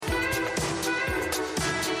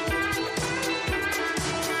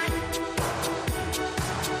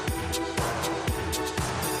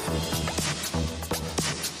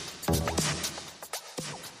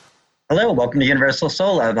Hello, welcome to Universal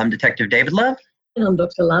Soul Love. I'm Detective David Love. And I'm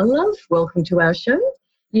Dr. Lana. Welcome to our show.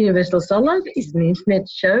 Universal Soul Love is an internet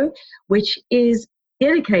show which is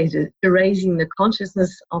dedicated to raising the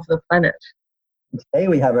consciousness of the planet. Today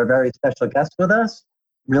we have a very special guest with us,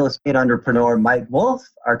 real estate entrepreneur Mike Wolf,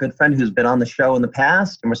 our good friend who's been on the show in the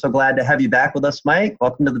past. And we're so glad to have you back with us, Mike.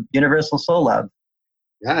 Welcome to the Universal Soul Love.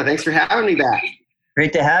 Yeah, thanks for having me back.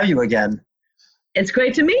 Great to have you again. It's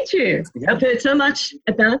great to meet you. Yep. I've heard so much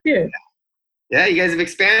about you. Yeah, you guys have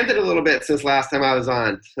expanded a little bit since last time I was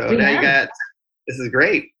on. So this is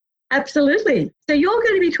great. Absolutely. So you're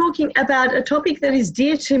going to be talking about a topic that is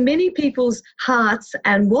dear to many people's hearts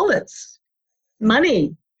and wallets,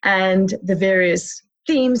 money and the various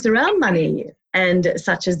themes around money, and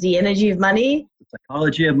such as the energy of money, The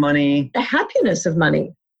psychology of money, the happiness of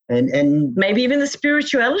money, and maybe even the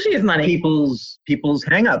spirituality of money. people's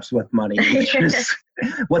hang-ups with money, which is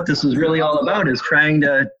what this is really all about, is trying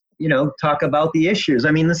to, talk about the issues.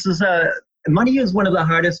 I mean, money is one of the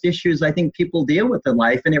hardest issues I think people deal with in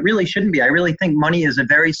life, and it really shouldn't be. I really think money is a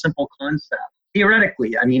very simple concept.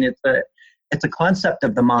 Theoretically, I mean, it's a concept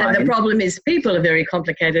of the mind. And the problem is people are very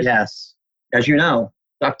complicated. Yes. As you know,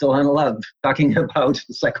 Dr. Lana Love talking about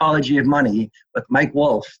the psychology of money with Mike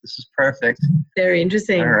Wolf. This is perfect. Very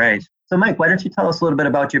interesting. All right. So, Mike, why don't you tell us a little bit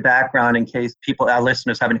about your background in case our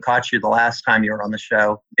listeners haven't caught you the last time you were on the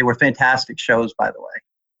show. They were fantastic shows, by the way.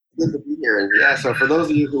 Good to be here. And yeah, so for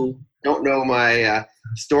those of you who don't know my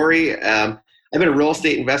story, I've been a real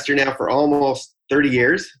estate investor now for almost 30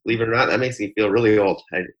 years. Believe it or not, that makes me feel really old.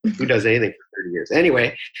 Who does anything for 30 years?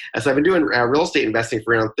 Anyway, so I've been doing real estate investing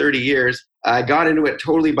for around 30 years. I got into it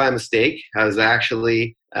totally by mistake. I was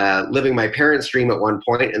actually living my parents' dream at one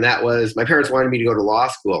point, and that was my parents wanted me to go to law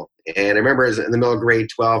school. And I remember I was in the middle of grade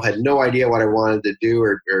 12, had no idea what I wanted to do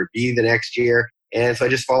or be the next year. And so I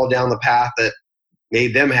just followed down the path that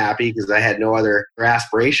made them happy because I had no other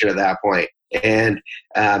aspiration at that point. And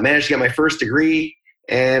managed to get my first degree.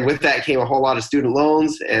 And with that came a whole lot of student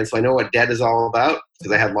loans. And so I know what debt is all about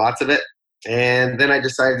because I had lots of it. And then I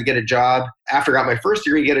decided to get a job. After I got my first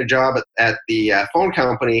degree, get a job at the phone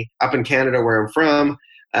company up in Canada where I'm from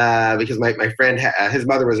because my friend, his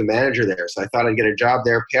mother was a manager there. So I thought I'd get a job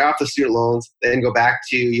there, pay off the student loans, then go back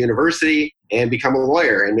to university and become a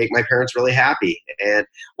lawyer and make my parents really happy. And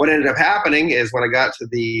what ended up happening is when I got to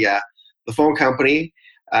the phone company,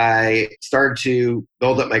 I started to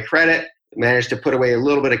build up my credit, managed to put away a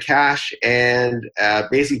little bit of cash, and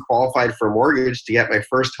basically qualified for a mortgage to get my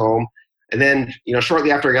first home. And then, shortly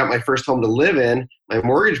after I got my first home to live in, my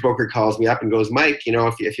mortgage broker calls me up and goes, Mike,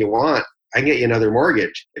 if you want, I can get you another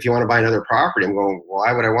mortgage if you want to buy another property. I'm going,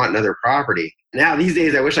 why would I want another property? Now, these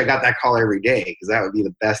days, I wish I got that call every day because that would be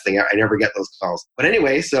the best thing. I never get those calls. But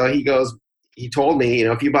anyway, so he told me,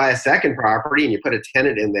 if you buy a second property and you put a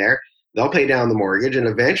tenant in there, they'll pay down the mortgage. And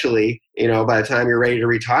eventually, by the time you're ready to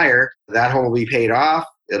retire, that home will be paid off.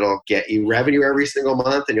 It'll get you revenue every single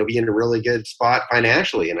month and you'll be in a really good spot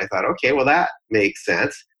financially. And I thought, okay, well, that makes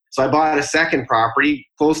sense. So I bought a second property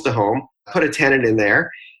close to home, put a tenant in there.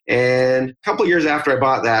 And a couple of years after I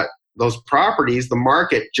bought those properties, the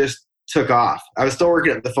market just took off. I was still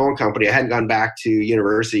working at the phone company. I hadn't gone back to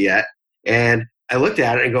university yet. And I looked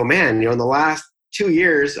at it and go, man, in the last 2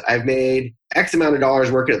 years, I've made X amount of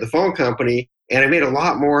dollars working at the phone company. And I made a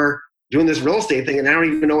lot more doing this real estate thing. And I don't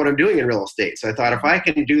even know what I'm doing in real estate. So I thought, if I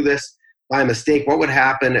can do this by mistake, what would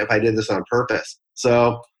happen if I did this on purpose?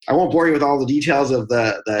 So I won't bore you with all the details of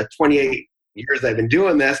the 28 years I've been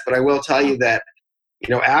doing this, but I will tell you that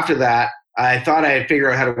after that, I thought I had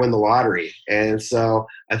figured out how to win the lottery. And so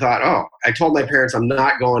I thought, I told my parents I'm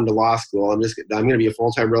not going to law school. I'm going to be a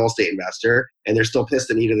full-time real estate investor. And they're still pissed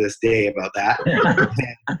at me to this day about that.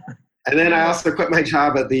 And then I also quit my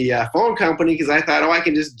job at the phone company because I thought, I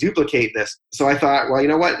can just duplicate this. So I thought, well, you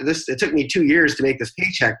know what? It took me 2 years to make this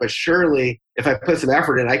paycheck, but surely if I put some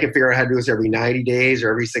effort in, I can figure out how to do this every 90 days or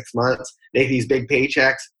every 6 months, make these big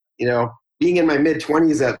paychecks. Being in my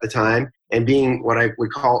mid-20s at the time and being what I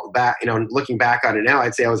would call back, looking back on it now,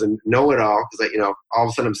 I'd say I was a know-it-all because, all of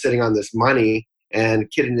a sudden I'm sitting on this money, and a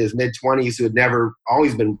kid in his mid-20s who had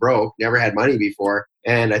always been broke, never had money before.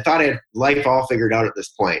 And I thought I had life all figured out at this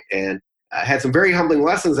point. And I had some very humbling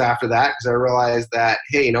lessons after that because I realized that,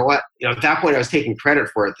 hey, you know what? At that point I was taking credit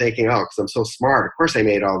for it, thinking, because I'm so smart, of course I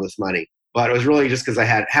made all this money. But it was really just because I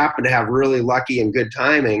happened to have really lucky and good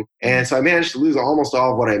timing. And so I managed to lose almost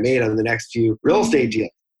all of what I made on the next few real estate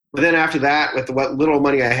deals. But then after that, with what little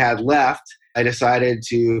money I had left, I decided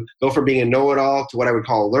to go from being a know-it-all to what I would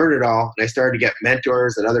call a learn-it-all. And I started to get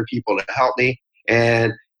mentors and other people to help me.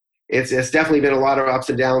 And it's definitely been a lot of ups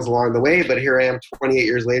and downs along the way, but here I am 28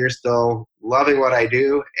 years later, still loving what I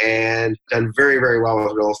do and done very, very well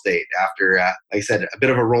with real estate after, like I said, a bit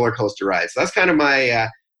of a roller coaster ride. So that's kind of my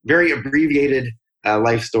very abbreviated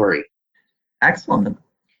life story. Excellent.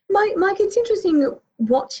 Mike, it's interesting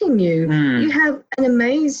watching you. You have an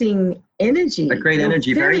amazing energy. A great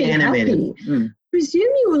energy, very animated. Presume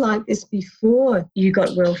you were like this before you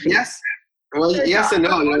got wealthy. Yes. Well, yes and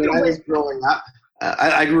no. When I was growing up,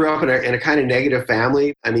 I grew up in a kind of negative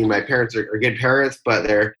family. I mean, my parents are good parents,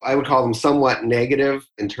 but I would call them somewhat negative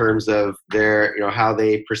in terms of their, how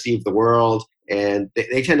they perceive the world. And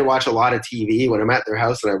they tend to watch a lot of TV. When I'm at their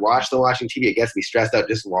house and I watch them watching TV, it gets me stressed out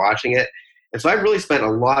just watching it. And so I really spent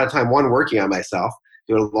a lot of time, one, working on myself,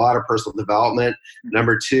 doing a lot of personal development.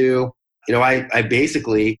 Number two, I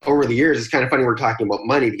basically, over the years, it's kind of funny we're talking about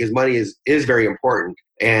money because money is very important.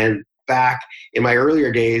 And back in my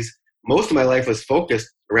earlier days, most of my life was focused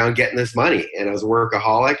around getting this money. And I was a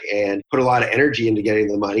workaholic and put a lot of energy into getting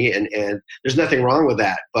the money. And there's nothing wrong with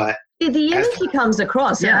that. But the energy comes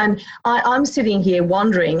across. Yeah. And I'm sitting here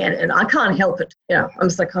wondering, and I can't help it. I'm a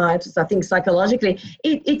psychiatrist. I think psychologically,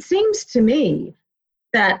 it seems to me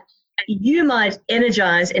that you might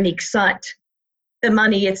energize and excite the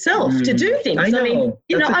money itself to do things. I know.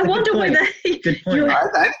 I wonder whether I think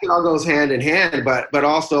it all goes hand in hand, but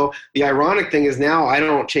also the ironic thing is now I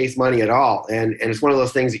don't chase money at all. And it's one of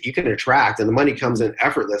those things that you can attract and the money comes in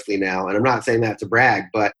effortlessly now. And I'm not saying that to brag,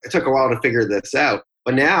 but it took a while to figure this out.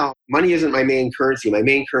 But now money isn't my main currency. My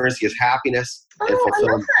main currency is happiness and fulfillment.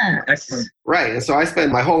 I love that. Excellent. Right. And so I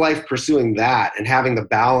spend my whole life pursuing that and having the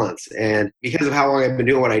balance. And because of how long I've been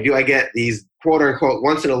doing what I do, I get these quote unquote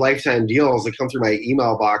once in a lifetime deals that come through my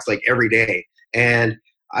email box like every day. And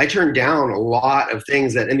I turned down a lot of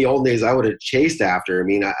things that in the old days I would have chased after. I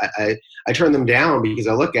mean, I turn them down because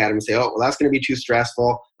I look at them and say, oh, well, that's going to be too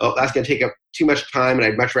stressful. Oh, that's going to take up too much time. And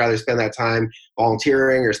I'd much rather spend that time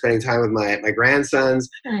volunteering or spending time with my grandsons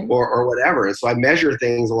or whatever. And so I measure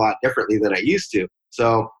things a lot differently than I used to.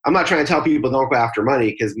 So I'm not trying to tell people don't go after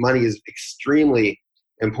money because money is extremely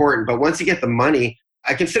important. But once you get the money,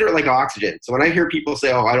 I consider it like oxygen. So when I hear people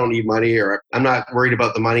say, oh, I don't need money or I'm not worried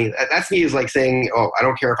about the money, that's me is like saying, oh, I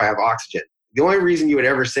don't care if I have oxygen. The only reason you would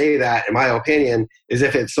ever say that, in my opinion, is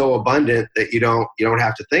if it's so abundant that you don't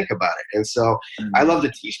have to think about it. And so I love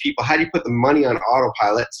to teach people, how do you put the money on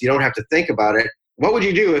autopilot so you don't have to think about it? What would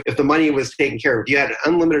you do if the money was taken care of? If you had an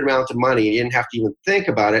unlimited amount of money and you didn't have to even think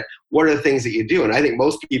about it, what are the things that you do? And I think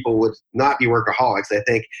most people would not be workaholics. I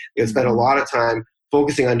think they would spend a lot of time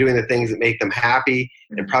focusing on doing the things that make them happy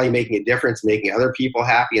and probably making a difference, making other people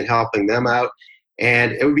happy and helping them out.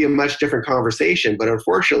 And it would be a much different conversation. But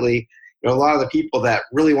unfortunately, a lot of the people that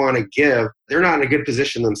really want to give, they're not in a good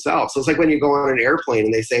position themselves. So it's like when you go on an airplane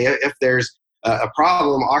and they say, if there's a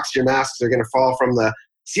problem, oxygen masks are going to fall from the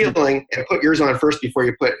ceiling and put yours on first before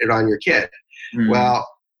you put it on your kid. Well,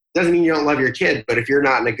 doesn't mean you don't love your kid, but if you're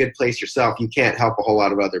not in a good place yourself, you can't help a whole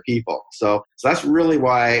lot of other people. So that's really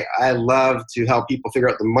why I love to help people figure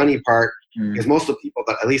out the money part, because most of the people,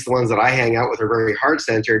 at least the ones that I hang out with, are very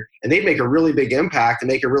heart-centered, and they'd make a really big impact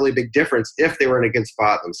and make a really big difference if they were in a good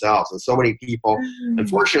spot themselves. And so many people,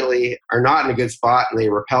 unfortunately, are not in a good spot, and they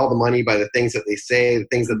repel the money by the things that they say, the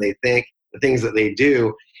things that they think, the things that they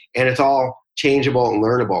do, and it's all changeable and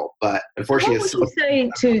learnable. But unfortunately, what would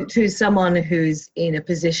you say to someone who's in a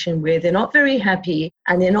position where they're not very happy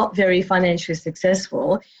and they're not very financially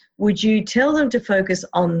successful? Would you tell them to focus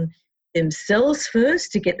on themselves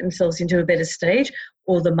first to get themselves into a better stage,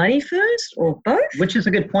 or the money first, or both? Which is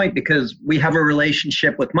a good point, because we have a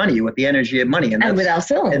relationship with money, with the energy of money, and with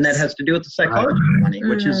ourselves, and that has to do with the psychology of money,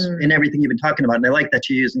 which is in everything you've been talking about. And I like that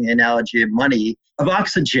you're using the analogy of money, of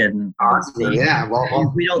oxygen. Yeah,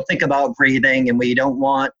 well, we don't think about breathing, and we don't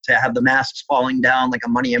want to have the masks falling down like a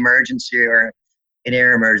money emergency or an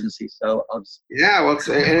air emergency. So yeah, well,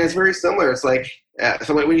 it's very similar. It's like,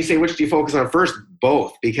 so when you say which do you focus on first,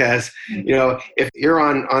 both, because if you're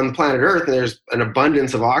on planet Earth and there's an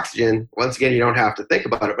abundance of oxygen, once again, you don't have to think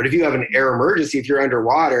about it. But if you have an air emergency, if you're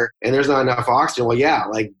underwater and there's not enough oxygen, well, yeah,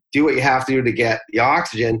 like do what you have to do to get the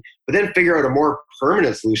oxygen, but then figure out a more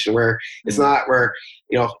permanent solution where it's not where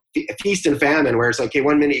feast and famine, where it's like, okay,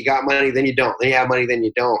 1 minute you got money, then you don't, then you have money, then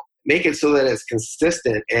you don't. Make it so that it's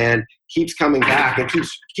consistent and keeps coming back and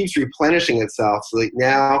keeps replenishing itself, so that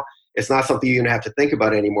now it's not something you're going to have to think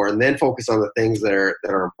about anymore. And then focus on the things that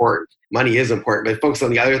are important. Money is important, but focus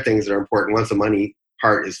on the other things that are important once the money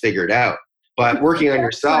part is figured out. But working on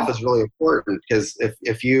yourself is really important, because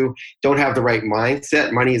if you don't have the right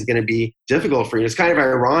mindset, money is going to be difficult for you. It's kind of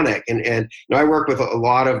ironic. And I work with a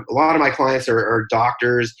lot of my clients are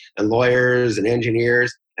doctors and lawyers and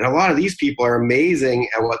engineers. And a lot of these people are amazing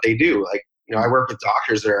at what they do. Like, I work with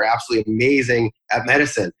doctors that are absolutely amazing at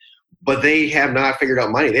medicine, but they have not figured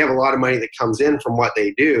out money. They have a lot of money that comes in from what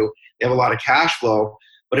they do. They have a lot of cash flow.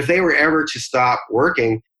 But if they were ever to stop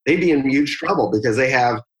working, they'd be in huge trouble because they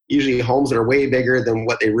have usually homes that are way bigger than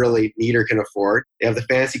what they really need or can afford. They have the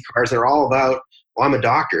fancy cars that are all about, well, I'm a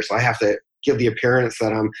doctor, so I have to give the appearance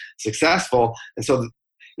that I'm successful. And so,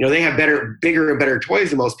 they have bigger and better toys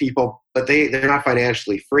than most people, but they're not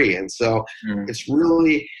financially free. And so it's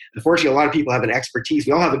really, unfortunately, a lot of people have an expertise.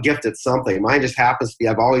 We all have a gift at something. Mine just happens to be,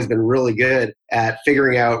 I've always been really good at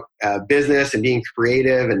figuring out business and being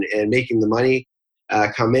creative and making the money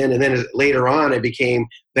come in. And then later on, I became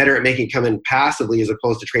better at making it come in passively as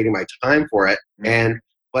opposed to trading my time for it.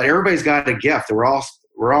 But everybody's got a gift, and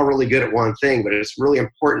we're all really good at one thing, but it's really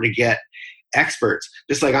important to get experts.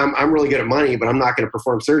 Just like I'm really good at money, but I'm not going to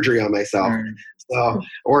perform surgery on myself,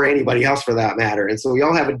 or anybody else for that matter. And so we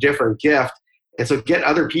all have a different gift. And so get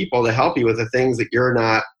other people to help you with the things that you're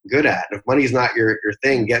not good at. If money's not your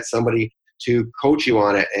thing, get somebody to coach you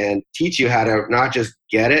on it and teach you how to not just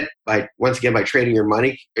get it by trading your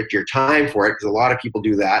money, your time for it, because a lot of people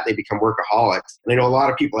do that. They become workaholics. And I know a lot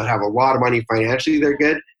of people that have a lot of money financially, they're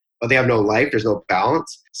good, but they have no life. There's no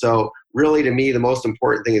balance. So really, to me, the most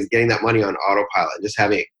important thing is getting that money on autopilot and just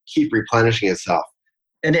having it keep replenishing itself.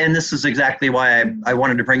 And this is exactly why I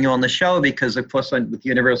wanted to bring you on the show, because of course with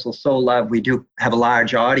Universal Soul Love, we do have a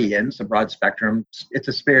large audience, a broad spectrum. It's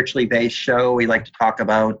a spiritually based show. We like to talk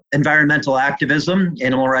about environmental activism,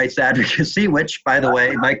 animal rights advocacy, which, by the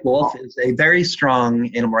way, Mike Wolf is a very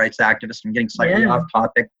strong animal rights activist. I'm getting slightly off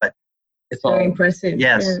topic, but it's all very impressive.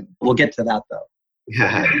 Yes, we'll get to that though.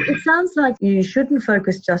 It sounds like you shouldn't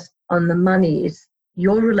focus just on the money. It's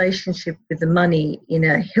your relationship with the money in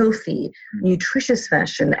a healthy, nutritious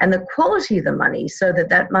fashion, and the quality of the money so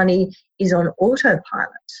that money is on autopilot.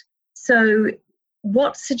 So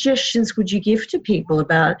what suggestions would you give to people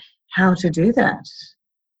about how to do that?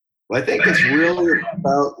 Well, I think it's really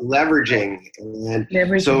about leveraging.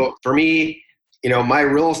 And so for me, my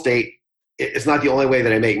real estate, it's not the only way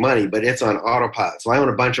that I make money, but it's on autopilot. So I own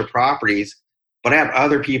a bunch of properties, but I have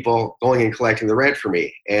other people going and collecting the rent for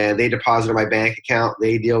me, and they deposit in my bank account.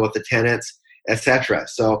 They deal with the tenants, etc.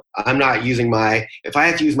 So I'm not using if I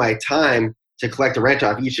had to use my time to collect the rent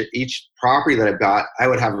off each property that I've got, I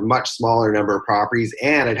would have a much smaller number of properties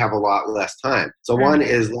and I'd have a lot less time. So one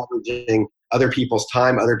is leveraging other people's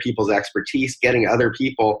time, other people's expertise, getting other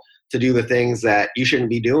people to do the things that you shouldn't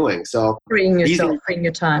be doing. So freeing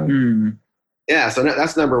your time. Yeah, so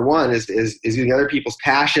that's number one is using other people's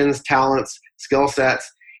passions, talents, skill sets,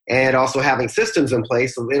 and also having systems in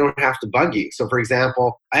place so they don't have to bug you. So for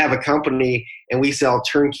example, I have a company and we sell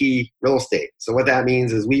turnkey real estate. So what that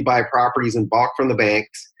means is we buy properties in bulk from the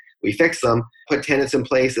banks, we fix them, put tenants in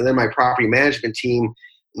place, and then my property management team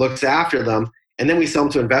looks after them, and then we sell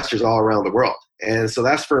them to investors all around the world. And so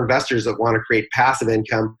that's for investors that want to create passive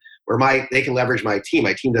income where they can leverage my team.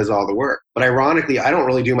 My team does all the work. But ironically, I don't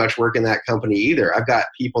really do much work in that company either. I've got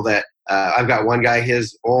people that, I've got one guy,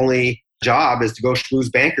 his only job is to go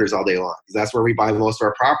schmooze bankers all day long, because that's where we buy most of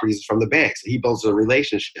our properties, from the banks. He builds the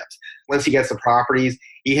relationships. Once he gets the properties,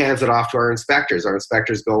 he hands it off to our inspectors. Our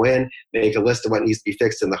inspectors go in, make a list of what needs to be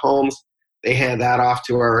fixed in the homes. They hand that off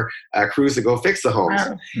to our crews to go fix the homes.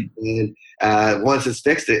 Wow. And once it's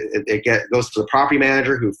fixed, it goes to the property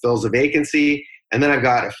manager who fills the vacancy. And then I've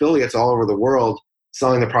got affiliates all over the world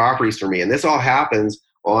selling the properties for me. And this all happens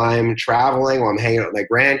while I'm traveling, while I'm hanging out with my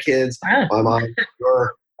grandkids, while I'm on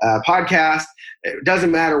your podcast. It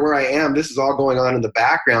doesn't matter where I am. This is all going on in the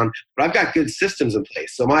background, but I've got good systems in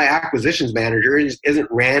place. So my acquisitions manager isn't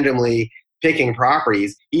randomly picking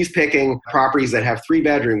properties. He's picking properties that have 3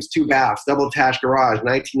 bedrooms, 2 baths, double attached garage,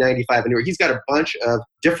 1995 and newer. He's got a bunch of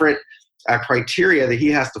different criteria that he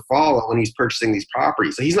has to follow when he's purchasing these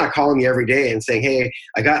properties. So he's not calling me every day and saying, hey,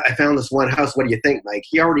 I found this one house. What do you think, Mike?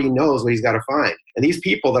 He already knows what he's got to find. And these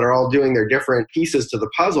people that are all doing their different pieces to the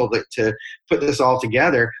puzzle to put this all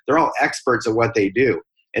together, they're all experts at what they do.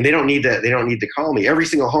 And they don't need to call me. Every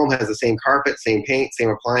single home has the same carpet, same paint, same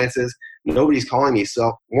appliances. Nobody's calling me.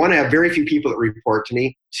 So 1, I have very few people that report to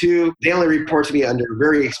me. 2, they only report to me under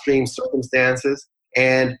very extreme circumstances.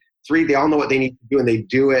 And 3, they all know what they need to do, and they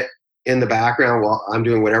do it in the background while I'm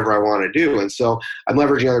doing whatever I want to do. And so I'm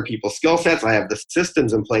leveraging other people's skill sets. I have the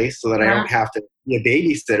systems in place so that I don't have to be a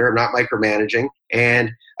babysitter. I'm not micromanaging. And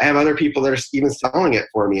I have other people that are even selling it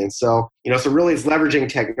for me. And so, so really it's leveraging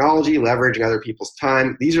technology, leveraging other people's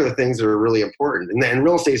time. These are the things that are really important. And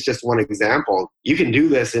real estate is just one example. You can do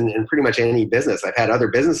this in pretty much any business. I've had other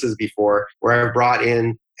businesses before where I've brought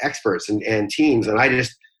in experts and teams, and I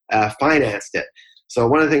just financed it. So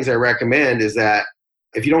one of the things I recommend is that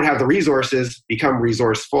if you don't have the resources, become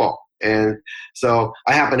resourceful. And so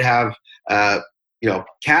I happen to have,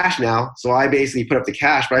 cash now. So I basically put up the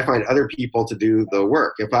cash, but I find other people to do the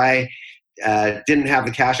work. If I didn't have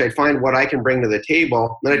the cash, I'd find what I can bring to the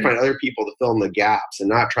table. Then I'd find other people to fill in the gaps and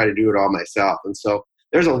not try to do it all myself. And so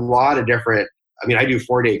there's a lot of different, I do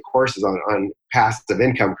 4-day courses on passive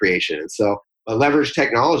income creation. And so leverage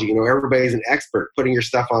technology, everybody's an expert putting your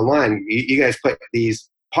stuff online. You guys put these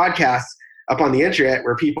podcasts up on the internet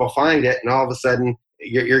where people find it, and all of a sudden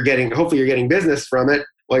hopefully you're getting business from it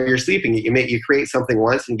while you're sleeping. You create something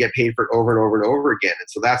once and get paid for it over and over and over again. And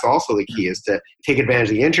so that's also the key, is to take advantage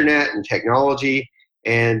of the internet and technology.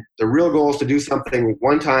 And the real goal is to do something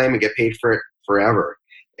one time and get paid for it forever.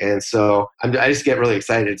 And so I just get really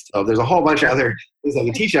excited. So there's a whole bunch of other things I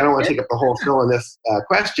can teach you. I don't want to take up the whole show on this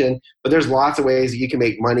question, but there's lots of ways that you can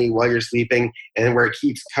make money while you're sleeping, and where it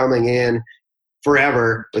keeps coming in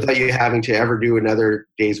forever without you having to ever do another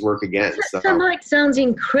day's work again. So Mike, sounds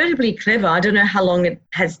incredibly clever. I don't know how long it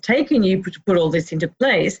has taken you to put all this into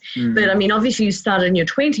place, but obviously you started in your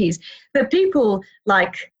 20s. But people I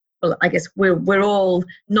guess we're all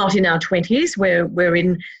not in our 20s. We're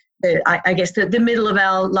in the middle of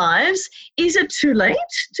our lives. Is it too late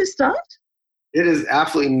to start? It is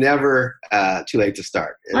absolutely never too late to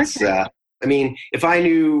start. It's, okay. If I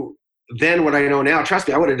knew then what I know now, trust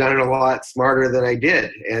me, I would have done it a lot smarter than I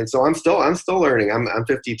did. And so I'm still learning. I'm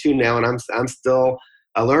 52 now, and I'm still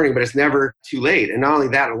learning, but it's never too late. And not only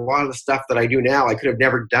that, a lot of the stuff that I do now, I could have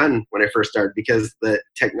never done when I first started because the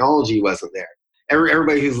technology wasn't there.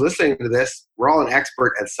 Everybody who's listening to this, we're all an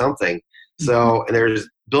expert at something. So, and there's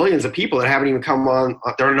billions of people that haven't even come on,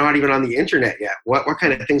 they're not even on the internet yet. What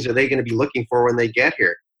kind of things are they going to be looking for when they get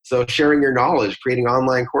here? So sharing your knowledge, creating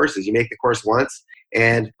online courses. You make the course once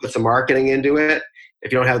and put some marketing into it.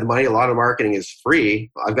 If you don't have the money, a lot of marketing is free.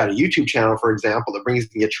 I've got a YouTube channel, for example, that brings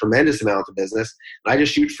me a tremendous amount of business. And I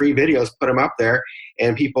just shoot free videos, put them up there,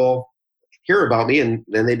 and people hear about me, and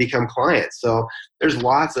then they become clients. So there's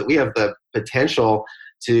lots that we have the potential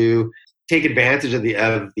to take advantage of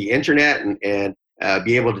the internet and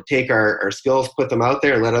be able to take our skills, put them out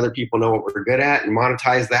there, and let other people know what we're good at and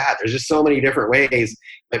monetize that. There's just so many different ways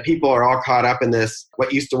that people are all caught up in this,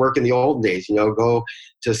 what used to work in the olden days, go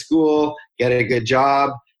to school, get a good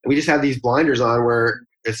job. And we just have these blinders on where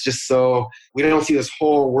it's just so, we don't see this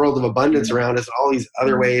whole world of abundance around us, all these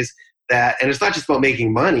other ways and it's not just about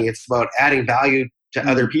making money, it's about adding value to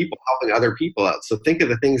other people, helping other people out. So think of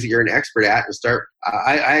the things that you're an expert at and start.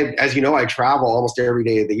 As you know, I travel almost every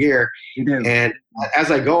day of the year. You do. And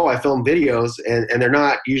as I go, I film videos, and they're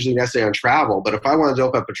not usually necessarily on travel. But if I wanted to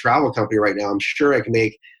open up a travel company right now, I'm sure I can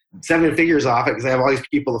make 7 figures off it because I have all these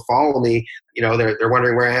people to follow me. They're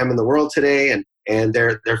wondering where I am in the world today, and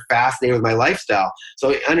they're fascinated with my lifestyle.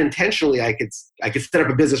 So unintentionally, I could set up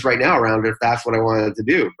a business right now around it if that's what I wanted to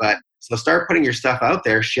do. But so start putting your stuff out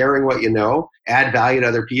there, sharing what you know, add value to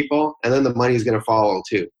other people, and then the money is going to follow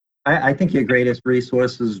too. I think your greatest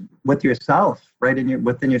resource is with yourself, right?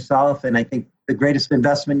 Within yourself. And I think the greatest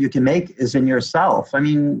investment you can make is in yourself.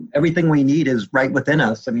 Everything we need is right within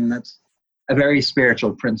us. That's a very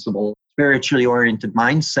spiritual principle, spiritually oriented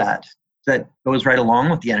mindset that goes right along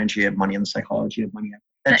with the energy of money and the psychology of money.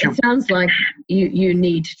 It sounds like you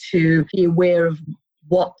need to be aware of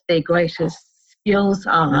what their greatest skills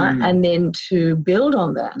are and then to build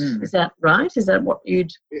on that. Is that right? Is that what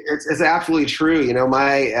you'd... It's absolutely true.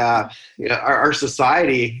 Our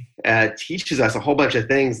society teaches us a whole bunch of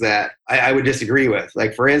things that I would disagree with.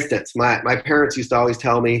 Like, for instance, my parents used to always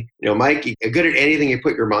tell me, Mike, you're good at anything you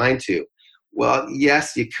put your mind to. Well,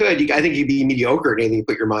 yes, you could. I think you'd be mediocre at anything you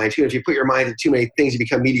put your mind to. If you put your mind to too many things, you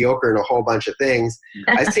become mediocre in a whole bunch of things.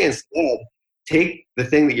 I say instead, take the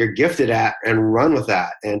thing that you're gifted at and run with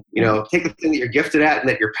that. And, take the thing that you're gifted at and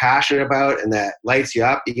that you're passionate about and that lights you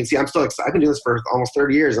up. You can see I'm still excited. I've been doing this for almost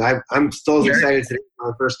 30 years, and I'm still as excited today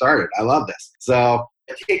when I first started. I love this. So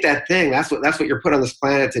take that thing. That's what you're put on this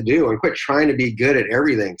planet to do, and quit trying to be good at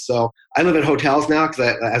everything. So I live in hotels now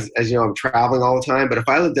because, as you know, I'm traveling all the time. But if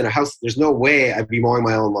I lived in a house, there's no way I'd be mowing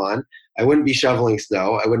my own lawn. I wouldn't be shoveling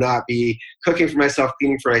snow. I would not be cooking for myself,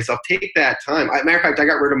 cleaning for myself. Take that time. Matter of fact, I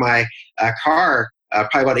got rid of my car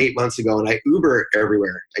probably about 8 months ago, and I Uber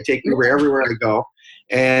everywhere. I take Uber everywhere I go.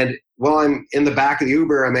 And while I'm in the back of the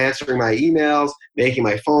Uber, I'm answering my emails, making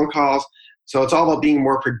my phone calls. So it's all about being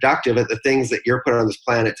more productive at the things that you're put on this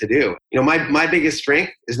planet to do. My biggest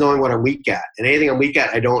strength is knowing what I'm weak at. And anything I'm weak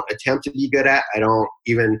at, I don't attempt to be good at. I don't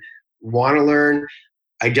even want to learn.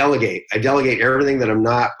 I delegate. I delegate everything that I'm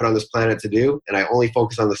not put on this planet to do. And I only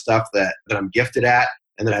focus on the stuff that I'm gifted at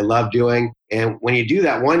and that I love doing. And when you do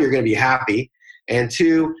that, one, you're going to be happy. And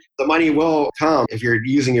two, the money will come if you're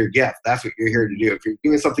using your gift. That's what you're here to do. If you're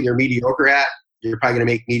doing something you're mediocre at, you're probably going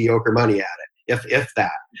to make mediocre money at it, if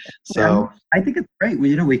that. So I think it's great.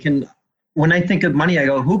 We can, when I think of money, I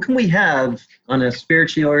go, who can we have on a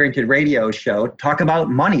spiritually oriented radio show talk about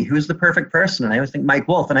money? Who's the perfect person? And I always think Mike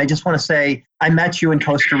Wolf. And I just want to say, I met you in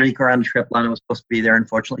Costa Rica on the trip. Lana was supposed to be there.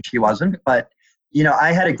 Unfortunately, she wasn't. But,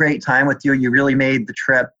 I had a great time with you. You really made the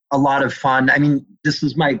trip a lot of fun. I mean, this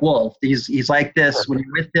is Mike Wolf. He's like this. When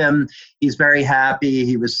you're with him, he's very happy.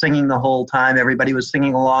 He was singing the whole time. Everybody was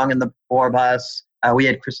singing along in the tour bus. We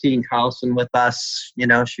had Christine Carlson with us.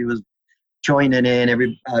 She was joining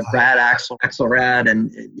in. Brad Axelrad,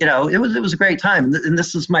 and it was a great time. And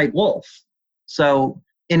this is Mike Wolf. So,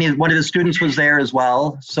 one of the students was there as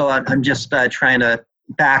well. So I'm just trying to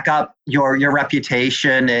back up your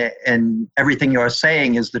reputation, and everything you're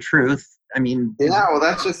saying is the truth. I mean, yeah, well,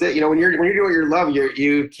 that's just it. When you're doing what you love,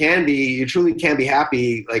 you truly can be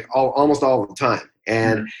happy, like almost all the time.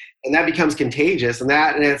 And that becomes contagious, and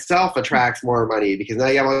that in itself attracts more money, because now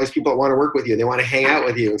you have all these people that want to work with you. They want to hang out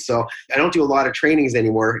with you. And so I don't do a lot of trainings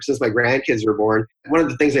anymore since my grandkids were born. One of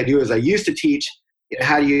the things I do is I used to teach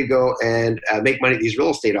how do you go and make money at these real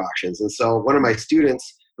estate auctions. And so one of my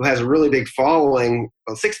students who has a really big following,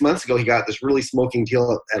 about 6 months ago, he got this really smoking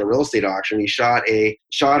deal at a real estate auction. He shot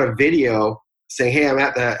a video saying, hey, I'm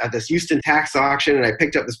at this Houston tax auction, and I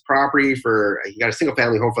picked up this property he got a single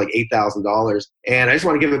family home for like $8,000. And I just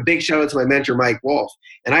want to give a big shout out to my mentor, Mike Wolf.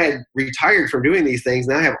 And I had retired from doing these things.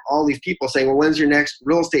 Now I have all these people saying, well, when's your next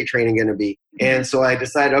real estate training going to be? And so I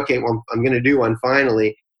decided, okay, well, I'm going to do one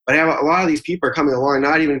finally. But I have a lot of these people are coming along,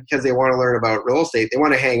 not even because they want to learn about real estate. They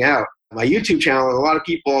want to hang out. My YouTube channel, a lot of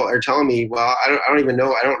people are telling me, well, I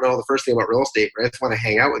don't know the first thing about real estate, but I just want to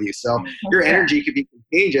hang out with you. So your energy could be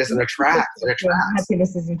contagious and attract.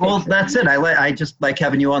 Well, that's it. I just like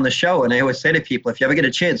having you on the show. And I always say to people, if you ever get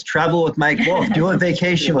a chance, travel with Mike Wolf, do a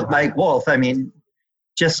vacation with Mike Wolf. I mean,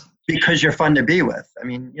 just because you're fun to be with. I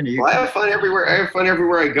mean, I have fun everywhere. I have fun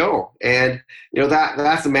everywhere I go. And,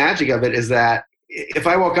 that's the magic of it, is that if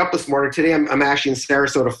I woke up this morning, today I'm actually in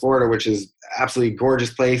Sarasota, Florida, which is absolutely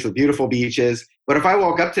gorgeous place with beautiful beaches. But if I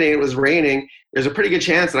woke up today and it was raining, there's a pretty good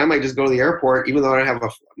chance that I might just go to the airport, even though I don't have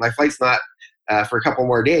my flight's not for a couple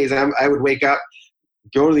more days. I would wake up,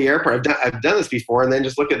 go to the airport. I've done this before, and then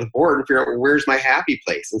just look at the board and figure out where's my happy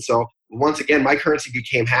place. And so once again, my currency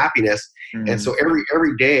became happiness. Mm-hmm. And so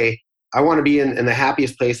every day I want to be in the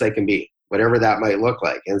happiest place I can be, whatever that might look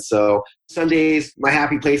like. And so some days my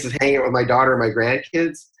happy place is hanging out with my daughter and my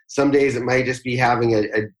grandkids. Some days it might just be having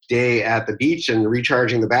a day at the beach and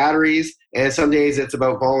recharging the batteries. And some days it's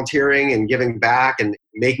about volunteering and giving back and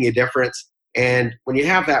making a difference. And when you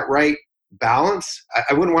have that right balance,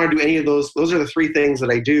 I wouldn't want to do any of those. Those are the three things that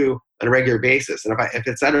I do on a regular basis. And if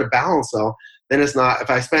it's out of balance, though, then it's not. If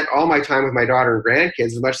I spent all my time with my daughter and grandkids,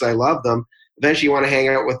 as much as I love them, eventually you want to hang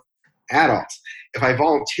out with adults. If I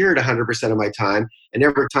volunteered 100% of my time and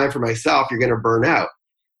never time for myself, you're going to burn out.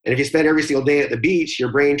 And if you spend every single day at the beach,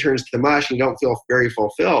 your brain turns to mush and you don't feel very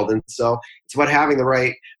fulfilled. And so it's about having the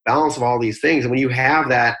right balance of all these things. And when you have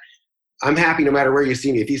that, I'm happy no matter where you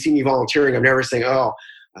see me. If you see me volunteering, I'm never saying,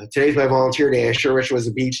 today's my volunteer day. I sure wish it was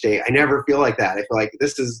a beach day. I never feel like that. I feel like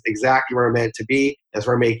this is exactly where I'm meant to be. That's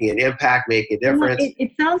where I'm making an impact, making a difference.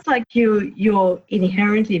 It sounds like you're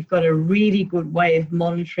inherently, you've got a really good way of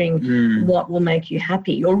monitoring what will make you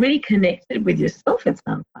happy. You're really connected with yourself, it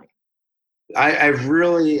sounds like. I've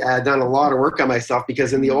really done a lot of work on myself,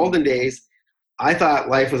 because in the olden days, I thought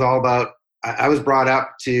life was all about, I was brought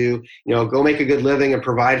up to, go make a good living and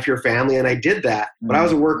provide for your family. And I did that, but I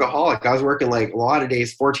was a workaholic. I was working like a lot of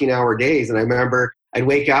days, 14-hour days. And I remember I'd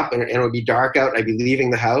wake up and it would be dark out. And I'd be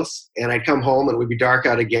leaving the house, and I'd come home and it would be dark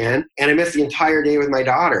out again. And I missed the entire day with my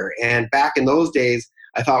daughter. And back in those days,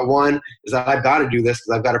 I thought, one is that I've got to do this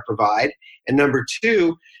because I've got to provide. And number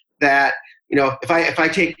two, that if I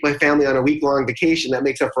take my family on a week-long vacation, that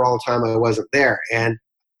makes up for all the time I wasn't there. And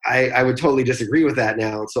I would totally disagree with that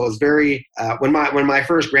now. And so it was very, when my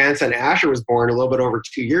first grandson, Asher, was born a little bit over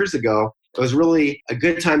 2 years ago, it was really a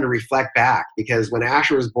good time to reflect back, because when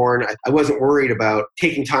Asher was born, I wasn't worried about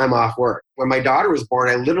taking time off work. When my daughter was born,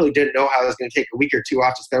 I literally didn't know how I was going to take a week or two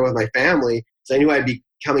off to spend with my family. So I knew I'd be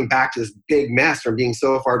coming back to this big mess from being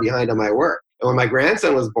so far behind on my work. And when my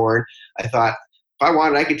grandson was born, I thought, if I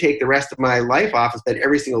wanted, I could take the rest of my life off and spend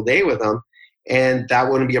every single day with them, and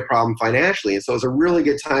that wouldn't be a problem financially. And so it was a really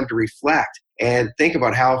good time to reflect and think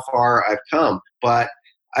about how far I've come. But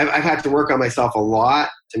I've had to work on myself a lot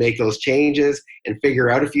to make those changes and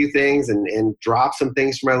figure out a few things and drop some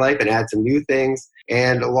things from my life and add some new things.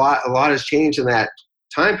 And a lot has changed in that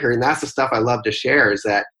time period. And that's the stuff I love to share, is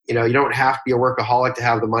that, you don't have to be a workaholic to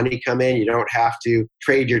have the money come in. You don't have to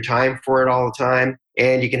trade your time for it all the time.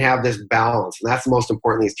 And you can have this balance. And that's the most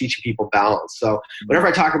important thing, is teaching people balance. So whenever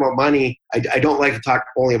I talk about money, I don't like to talk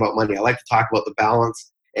only about money. I like to talk about the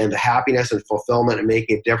balance and the happiness and fulfillment and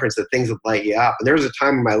making a difference, the things that light you up. And there was a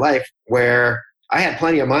time in my life where I had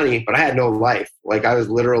plenty of money, but I had no life. Like, I was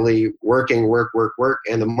literally working, work,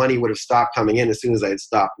 and the money would have stopped coming in as soon as I had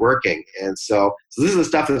stopped working. And so this is the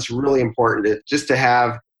stuff that's really important, just to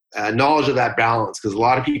have knowledge of that balance, because a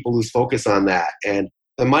lot of people lose focus on that. And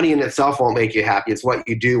the money in itself won't make you happy. It's what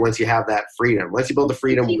you do once you have that freedom. Once you build the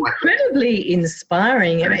freedom. It's incredibly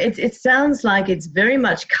inspiring. I mean, it sounds like it's very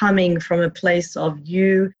much coming from a place of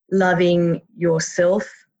you loving yourself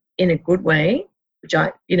in a good way, which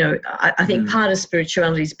I think part of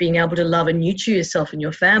spirituality is being able to love and nurture yourself and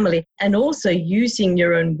your family, and also using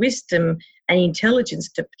your own wisdom and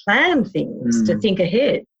intelligence to plan things, to think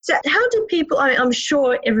ahead. So how do people, I'm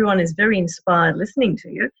sure everyone is very inspired listening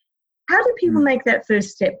to you. How do people make that first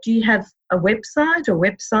step? Do you have a website or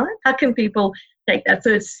website? How can people take that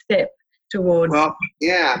first step towards? Well,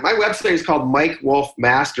 yeah, my website is called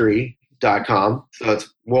MikeWolfMastery.com. So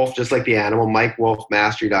it's wolf, just like the animal,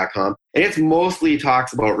 MikeWolfMastery.com. And it's mostly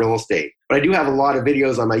talks about real estate. But I do have a lot of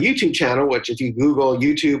videos on my YouTube channel, which if you Google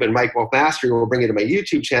YouTube and Mike Wolf Mastery, will bring you to my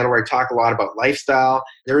YouTube channel, where I talk a lot about lifestyle.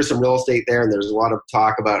 There is some real estate there, and there's a lot of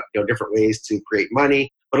talk about different ways to create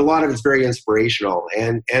money. But a lot of it's very inspirational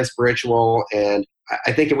and spiritual. And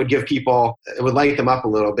I think it would give people, it would light them up a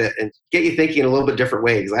little bit and get you thinking in a little bit different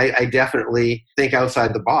ways. I definitely think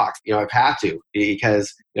outside the box. I've had to,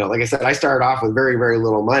 because, like I said, I started off with very, very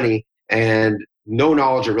little money and no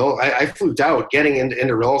knowledge of real. I fluked out. Getting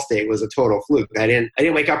into real estate was a total fluke. I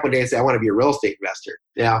didn't wake up one day and say, I want to be a real estate investor.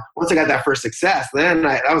 Now, once I got that first success, then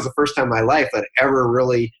that was the first time in my life that I ever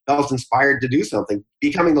really felt inspired to do something.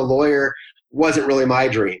 Becoming a lawyer wasn't really my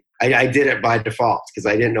dream. I did it by default because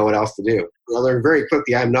I didn't know what else to do. I learned very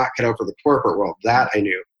quickly I'm not cut out for the corporate world. That I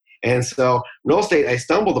knew. And so real estate I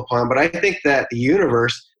stumbled upon, but I think that the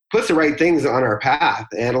universe puts the right things on our path.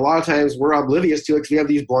 And a lot of times we're oblivious to it because we have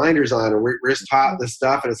these blinders on, and we're just taught this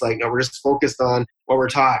stuff. And it's like, no, we're just focused on what we're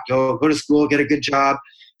taught. Go to school, get a good job,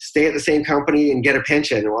 stay at the same company and get a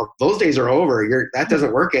pension. Well, those days are over. That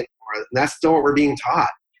doesn't work anymore. And that's still what we're being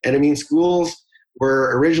taught. And I mean, schools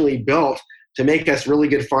were originally built to make us really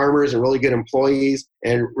good farmers and really good employees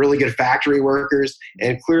and really good factory workers.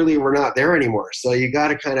 And clearly we're not there anymore. So you got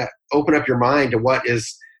to kind of open up your mind to what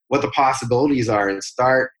the possibilities are and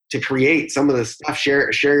start to create some of this stuff,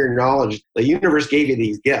 share your knowledge. The universe gave you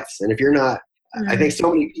these gifts. And if you're not, I think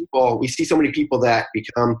we see so many people that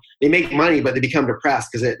they make money, but they become depressed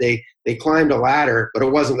because they climbed a ladder, but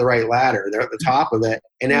it wasn't the right ladder. They're at the top of it.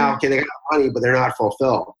 And now, okay, they got money, but they're not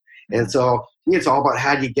fulfilled. And so to me, it's all about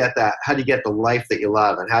how do you get that? How do you get the life that you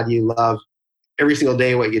love? And how do you love every single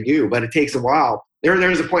day what you do? But it takes a while. There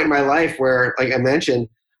was a point in my life where, like I mentioned,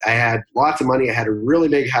 I had lots of money. I had a really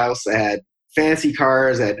big house. I had fancy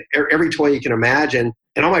cars. I had every toy you can imagine.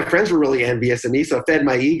 And all my friends were really envious of me, so it fed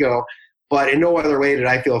my ego. But in no other way did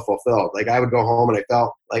I feel fulfilled. Like, I would go home and I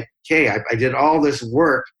felt like, okay, I did all this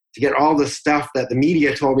work to get all this stuff that the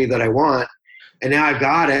media told me that I want. And now I've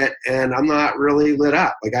got it, and I'm not really lit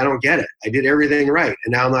up. Like, I don't get it. I did everything right,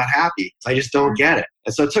 and now I'm not happy. I just don't get it.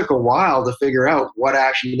 And so it took a while to figure out what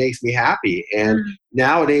actually makes me happy. And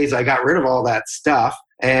nowadays, I got rid of all that stuff,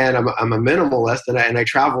 and I'm a minimalist, and I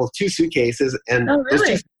travel with 2 suitcases, and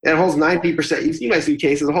it holds 90%. You see my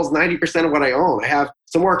suitcases, it holds 90% of what I own. I have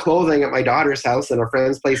some more clothing at my daughter's house and a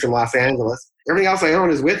friend's place in Los Angeles. Everything else I own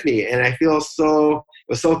is with me, and I feel it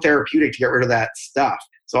was so therapeutic to get rid of that stuff.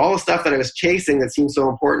 So all the stuff that I was chasing that seemed so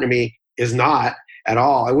important to me is not at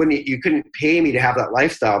all. You couldn't pay me to have that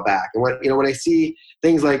lifestyle back. And when I see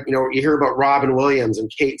things like, you hear about Robin Williams and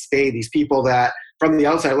Kate Spade, these people that from the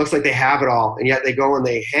outside, it looks like they have it all, and yet they go and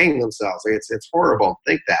they hang themselves. Like, it's horrible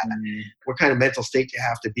to think that. What kind of mental state do you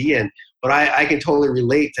have to be in? But I can totally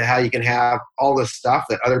relate to how you can have all this stuff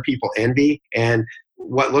that other people envy and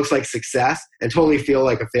what looks like success and totally feel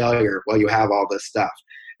like a failure while you have all this stuff.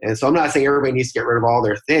 And so I'm not saying everybody needs to get rid of all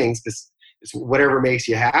their things, because it's whatever makes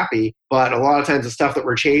you happy. But a lot of times the stuff that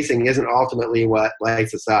we're chasing isn't ultimately what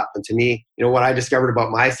lights us up. And to me, what I discovered about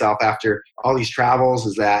myself after all these travels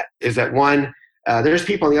is that one, there's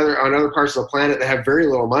people on other parts of the planet that have very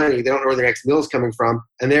little money. They don't know where their next meal is coming from,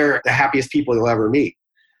 and they're the happiest people you'll ever meet.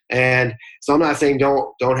 And so I'm not saying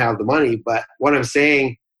don't have the money, but what I'm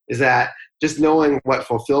saying is that just knowing what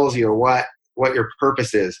fulfills you, or what your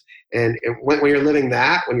purpose is. And when you're living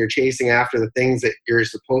that, when you're chasing after the things that you're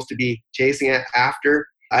supposed to be chasing after,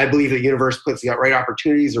 I believe the universe puts the right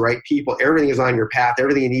opportunities, the right people. Everything is on your path.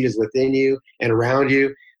 Everything you need is within you and around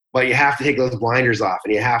you. But you have to take those blinders off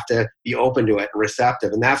and you have to be open to it and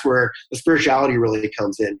receptive. And that's where the spirituality really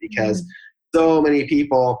comes in, because so many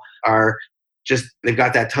people are just, they've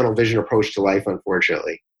got that tunnel vision approach to life,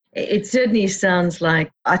 unfortunately. It certainly sounds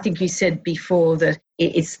like, I think you said before that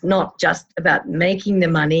it's not just about making the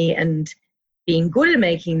money and being good at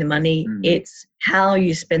making the money, it's how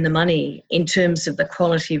you spend the money in terms of the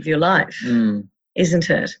quality of your life, isn't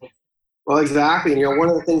it? Well, exactly. And, one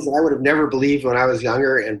of the things that I would have never believed when I was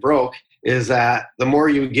younger and broke is that the more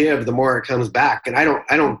you give, the more it comes back. And I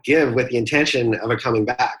don't give with the intention of it coming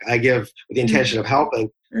back. I give with the intention of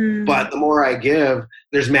helping. But the more I give,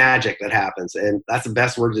 there's magic that happens. And that's the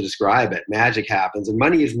best word to describe it. Magic happens. And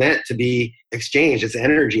money is meant to be exchanged. It's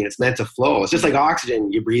energy and it's meant to flow. It's just like oxygen.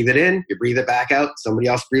 You breathe it in, you breathe it back out. Somebody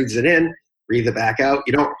else breathes it in, breathe it back out.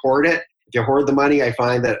 You don't hoard it. If you hoard the money, I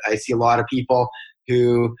find that I see a lot of people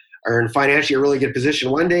who are in financially a really good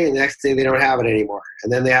position one day and the next day they don't have it anymore.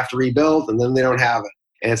 And then they have to rebuild and then they don't have it.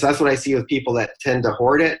 And so that's what I see with people that tend to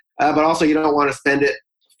hoard it. But also you don't want to spend it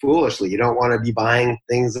foolishly. You don't want to be buying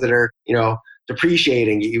things that are,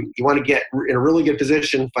 depreciating. You want to get in a really good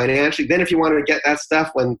position financially. Then if you want to get that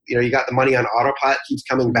stuff when, you got the money on autopilot, keeps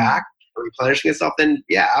coming back or replenishing itself, then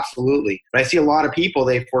yeah, absolutely. But I see a lot of people,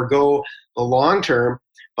 they forego the long term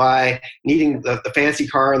by needing the fancy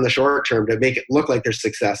car in the short term to make it look like they're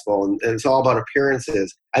successful. And it's all about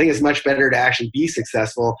appearances. I think it's much better to actually be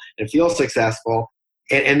successful and feel successful.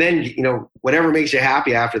 And then, whatever makes you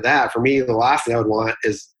happy after that. For me, the last thing I would want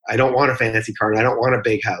is, I don't want a fancy car and I don't want a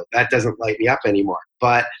big house. That doesn't light me up anymore.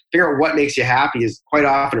 But figure out what makes you happy is quite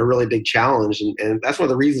often a really big challenge. And that's one of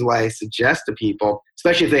the reasons why I suggest to people,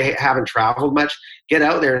 especially if they haven't traveled much, get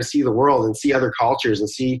out there and see the world and see other cultures and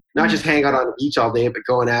see, not just hang out on the beach all day, but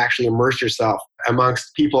go and actually immerse yourself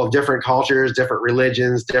amongst people of different cultures, different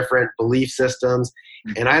religions, different belief systems.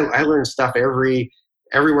 And I learn stuff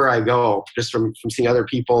everywhere I go, just from seeing other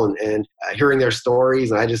people and hearing their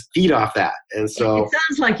stories, and I just feed off that. And so it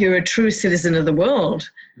sounds like you're a true citizen of the world,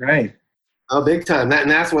 right? Oh, big time.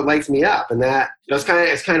 And that's what lights me up. And that it's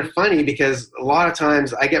kind of funny because a lot of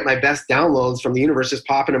times I get my best downloads from the universe just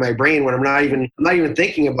pop into my brain when I'm not even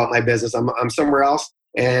thinking about my business. I'm somewhere else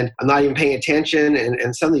and I'm not even paying attention,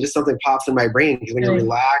 and suddenly just something pops in my brain, because when you're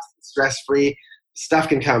relaxed, stress-free, stuff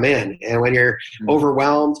can come in. And when you're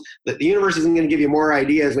overwhelmed, the universe isn't going to give you more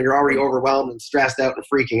ideas when you're already overwhelmed and stressed out and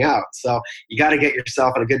freaking out. So you got to get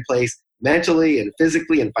yourself in a good place mentally and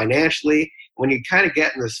physically and financially. When you kind of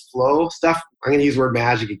get in this flow stuff, I'm going to use the word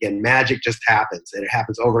magic again. Magic just happens, and it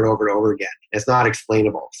happens over and over and over again. It's not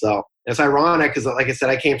explainable. So it's ironic because, like I said,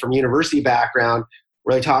 I came from a university background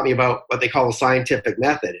where they taught me about what they call the scientific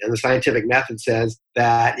method. And the scientific method says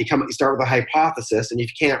that you start with a hypothesis, and if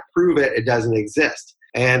you can't prove it, it doesn't exist.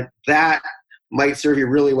 And that might serve you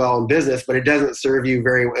really well in business, but it doesn't serve you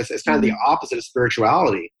very well. It's kind of the opposite of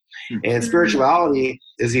spirituality. And spirituality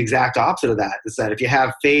is the exact opposite of that. It's that if you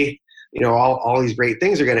have faith, all these great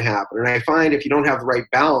things are going to happen. And I find if you don't have the right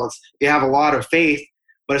balance, if you have a lot of faith,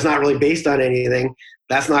 but it's not really based on anything,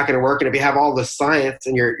 that's not going to work. And if you have all the science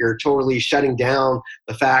and you're totally shutting down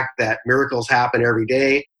the fact that miracles happen every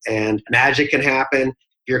day and magic can happen, if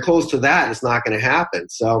you're close to that, it's not going to happen.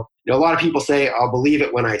 So, a lot of people say, I'll believe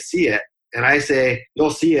it when I see it. And I say,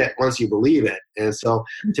 you'll see it once you believe it. And so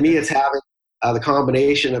to me, it's having the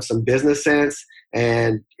combination of some business sense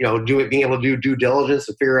and, being able to do due diligence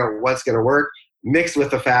to figure out what's going to work, mixed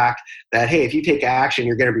with the fact that, hey, if you take action,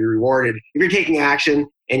 you're going to be rewarded. If you're taking action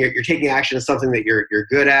and you're taking action as something that you're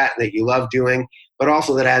good at and that you love doing, but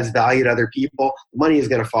also that adds value to other people, money is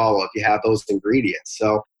going to follow if you have those ingredients.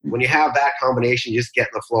 So when you have that combination, you just get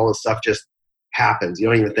in the flow and stuff just happens. You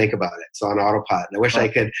don't even think about it. It's on autopilot. And I wish I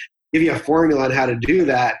could give you a formula on how to do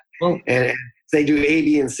that and say do A,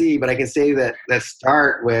 B, and C, but I can say that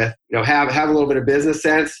start with, have a little bit of business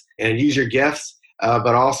sense and use your gifts.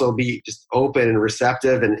 But also be just open and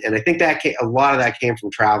receptive. And I think that a lot of that came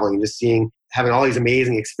from traveling and just having all these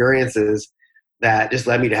amazing experiences that just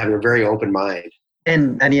led me to having a very open mind.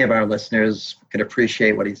 And any of our listeners could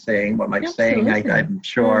appreciate what he's saying, what Mike's saying. I'm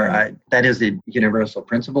sure that is the universal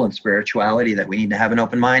principle in spirituality, that we need to have an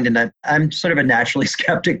open mind. And I'm sort of a naturally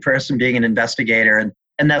skeptic person, being an investigator.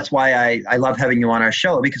 And that's why I love having you on our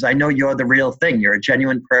show, because I know you're the real thing. You're a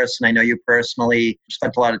genuine person. I know you personally,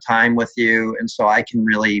 spent a lot of time with you. And so I can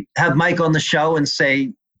really have Mike on the show and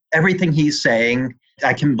say everything he's saying.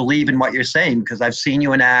 I can believe in what you're saying because I've seen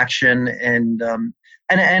you in action. And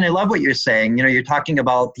I love what you're saying. You're talking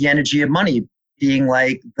about the energy of money. being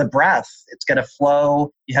like the breath. It's got to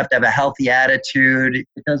flow. You have to have a healthy attitude.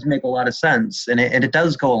 It does make a lot of sense. And it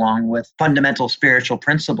does go along with fundamental spiritual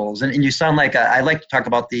principles. And you sound like, I like to talk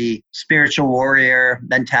about the spiritual warrior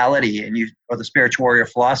mentality or the spiritual warrior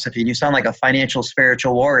philosophy. And you sound like a financial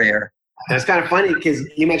spiritual warrior. And it's kind of funny because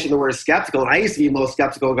you mentioned the word skeptical, and I used to be the most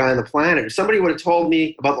skeptical guy on the planet. If somebody would have told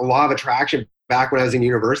me about the law of attraction back when I was in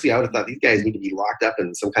university, I would have thought these guys need to be locked up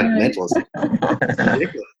in some kind of mental institution. It's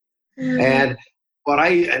ridiculous. And but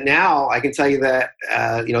now I can tell you that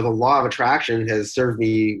the law of attraction has served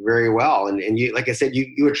me very well. And you, like I said,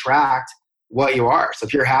 you attract what you are. So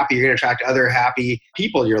if you're happy, you're going to attract other happy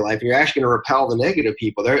people in your life, and you're actually going to repel the negative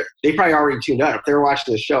people. They probably already tuned out. If they're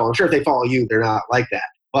watching the show, I'm sure if they follow you, they're not like that.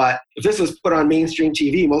 But if this was put on mainstream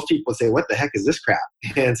TV, most people would say, what the heck is this crap?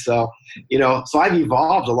 And so, so I've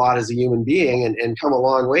evolved a lot as a human being and come a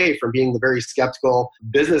long way from being the very skeptical,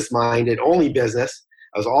 business-minded, only business.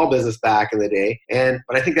 I was all business back in the day.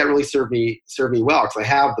 But I think that really served me well, because I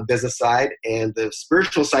have the business side, and the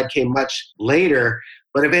spiritual side came much later.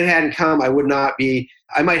 But if it hadn't come, I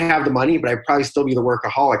might have the money, but I'd probably still be the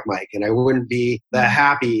workaholic, Mike. And I wouldn't be that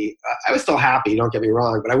happy. I was still happy, don't get me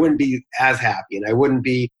wrong, but I wouldn't be as happy, and I wouldn't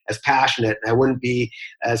be as passionate, and I wouldn't be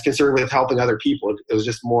as concerned with helping other people. It was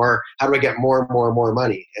just more, how do I get more and more and more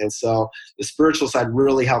money? And so the spiritual side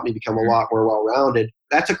really helped me become a lot more well-rounded.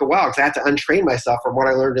 That took a while because I had to untrain myself from what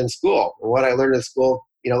I learned in school. And what I learned in school,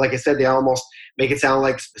 like I said, they almost make it sound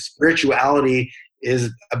like spirituality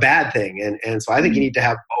is a bad thing. And so I think you need to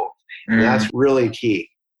have both. And that's really key.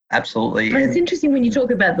 Absolutely. And it's interesting when you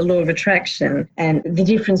talk about the law of attraction and the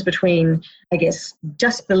difference between, I guess,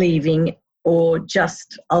 just believing or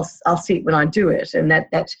just I'll see it when I do it. And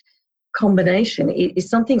that combination is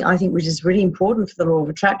something I think which is really important for the law of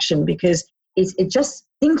attraction, because it just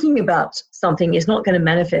thinking about something is not going to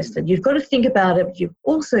manifest it. You've got to think about it, but you've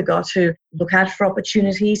also got to look out for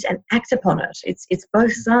opportunities and act upon it. It's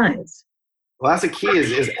both sides. Well, that's the key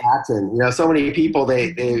is acting. So many people,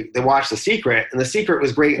 they watch The Secret, and The Secret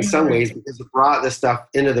was great in some ways because it brought this stuff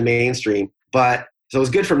into the mainstream. So it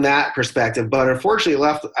was good from that perspective. But unfortunately, it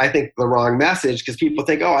left, I think, the wrong message, because people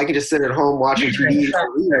think, I can just sit at home watching TV.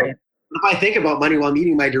 If I think about money while I'm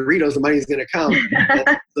eating my Doritos, the money's going to come.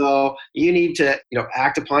 So you need to,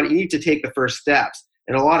 act upon it. You need to take the first steps.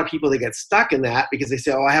 And a lot of people, they get stuck in that because they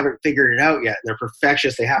say, I haven't figured it out yet. And they're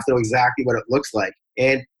perfectionists. They have to know exactly what it looks like.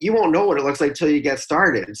 And you won't know what it looks like until you get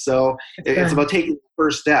started. So it's about taking the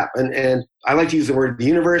first step. And I like to use the word the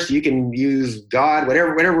universe. You can use God,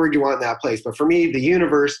 whatever word you want in that place. But for me, the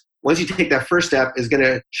universe, once you take that first step, is going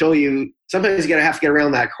to show you, sometimes you're going to have to get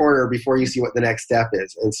around that corner before you see what the next step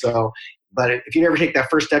is. And so, but if you never take that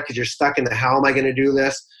first step because you're stuck in the how am I going to do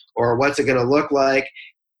this, or what's it going to look like,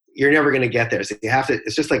 you're never going to get there. So you have to,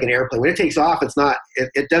 it's just like an airplane. When it takes off,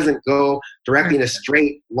 it doesn't go directly in a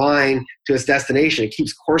straight line to its destination. It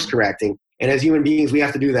keeps course correcting. And as human beings, we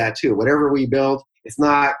have to do that too. Whatever we build, it's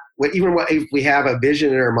not, if we have a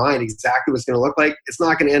vision in our mind, exactly what it's going to look like, it's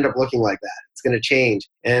not going to end up looking like that. It's going to change.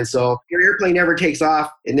 And so if your airplane never takes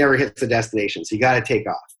off, it never hits the destination. So you got to take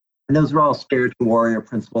off. And those are all spiritual warrior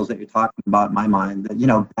principles that you're talking about in my mind,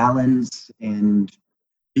 that, balance and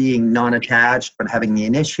being non-attached, but having the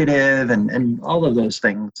initiative and all of those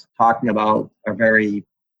things talking about are very,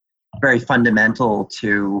 very fundamental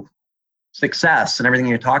to success, and everything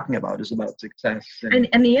you're talking about is about success.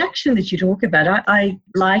 And the action that you talk about, I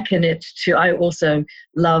liken it to, I also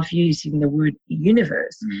love using the word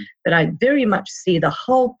universe, but I very much see the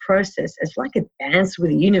whole process as like a dance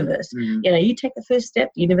with the universe. You take the first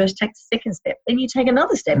step, the universe takes the second step, then you take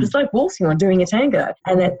another step. It's like waltzing or doing a tango.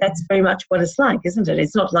 And that's very much what it's like, isn't it?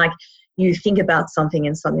 It's not like you think about something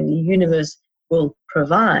and something the universe will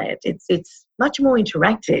provide. It's much more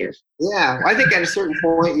interactive. Yeah, I think at a certain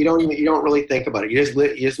point you don't really think about it. You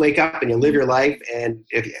just wake up and you live your life. And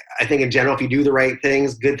I think in general, if you do the right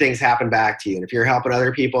things, good things happen back to you. And if you're helping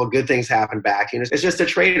other people, good things happen back to you. And it's just a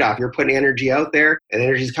trade-off. You're putting energy out there, and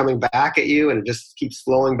energy's coming back at you, and it just keeps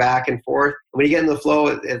flowing back and forth. And when you get in the flow,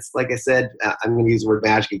 it's like I said, I'm going to use the word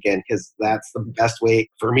magic again, because that's the best way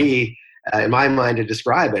for me, in my mind, to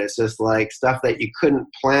describe it. It's just like stuff that you couldn't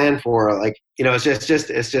plan for. Like, it's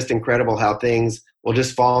just incredible how things will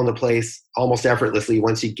just fall into place almost effortlessly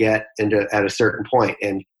once you get at a certain point.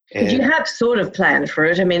 And you have sort of planned for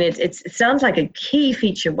it. I mean, it sounds like a key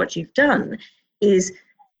feature of what you've done is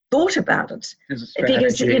thought about it.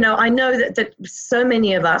 Because, I know that so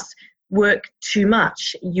many of us work too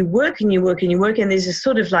much. You work and you work and you work, and there's a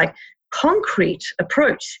sort of like concrete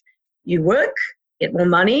approach. You work, get more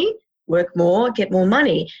money, work more, get more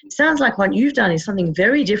money. It sounds like what you've done is something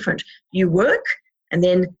very different. You work, and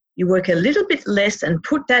then you work a little bit less and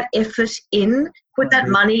put that effort in, put that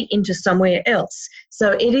money into somewhere else.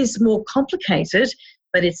 So it is more complicated,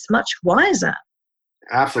 but it's much wiser.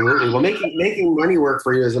 Absolutely. Well, making money work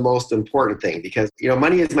for you is the most important thing because,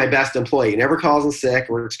 money is my best employee. He never calls in sick,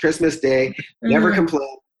 works Christmas Day, never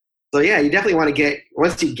complains. So yeah, you definitely want to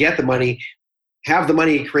once you get the money, have the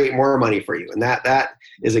money create more money for you. And that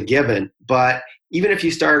is a given. But even if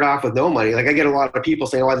you started off with no money, like I get a lot of people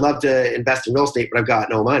saying, I'd love to invest in real estate, but I've got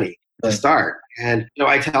no money to start. And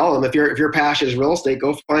I tell them, if your passion is real estate,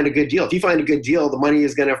 go find a good deal. If you find a good deal, the money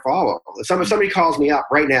is going to follow. If somebody calls me up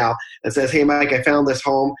right now and says, hey, Mike, I found this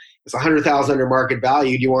home. It's $100,000 under market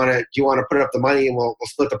value. Do you want to put up the money and we'll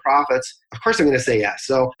split the profits? Of course, I'm going to say yes.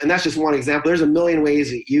 So, and that's just one example. There's a million ways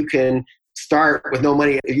that you can start with no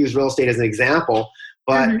money. I use real estate as an example,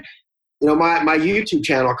 but my YouTube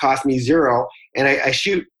channel cost me $0, and I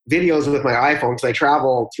shoot videos with my iPhone because I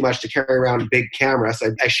travel too much to carry around a big camera.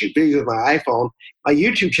 So I shoot videos with my iPhone. My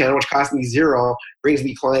YouTube channel, which cost me $0, brings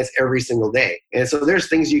me clients every single day. And so there's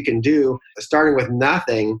things you can do starting with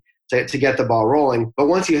nothing to get the ball rolling. But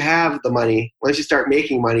once you have the money, once you start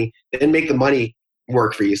making money, then make the money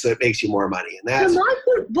work for you so it makes you more money. And that's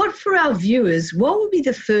what for our viewers, what would be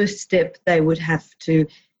the first step they would have to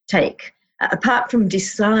take? Apart from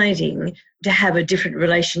deciding to have a different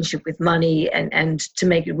relationship with money and to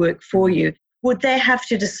make it work for you, would they have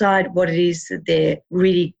to decide what it is that they're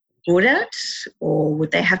really good at? Or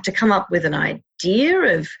would they have to come up with an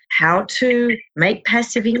idea of how to make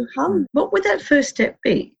passive income? What would that first step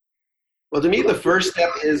be? Well, to me, the first step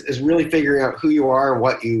is really figuring out who you are and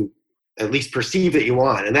what you at least perceive that you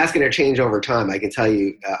want. And that's going to change over time. I can tell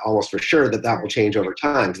you almost for sure that will change over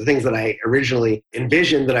time. Because the things that I originally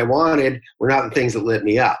envisioned that I wanted were not the things that lit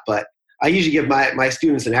me up. But I usually give my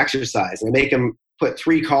students an exercise and I make them put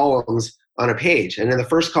 3 columns on a page. And in the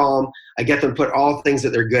first column, I get them to put all things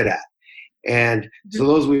that they're good at. And so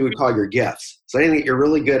those we would call your gifts. So anything that you're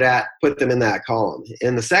really good at, put them in that column.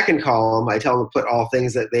 In the second column, I tell them to put all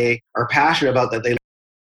things that they are passionate about that they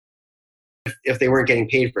if they weren't getting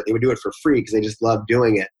paid for it. They would do it for free because they just love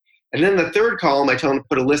doing it. And then the third column, I tell them to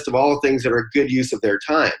put a list of all the things that are a good use of their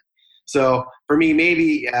time. So for me,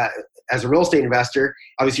 maybe as a real estate investor,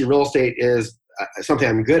 obviously real estate is something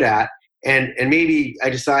I'm good at. And maybe I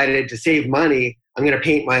decided to save money, I'm going to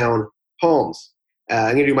paint my own homes.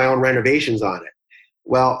 I'm going to do my own renovations on it.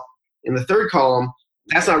 Well, in the third column,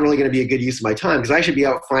 that's not really going to be a good use of my time because I should be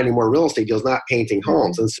out finding more real estate deals, not painting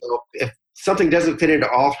homes. And so if something doesn't fit into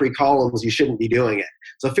all 3 columns, you shouldn't be doing it.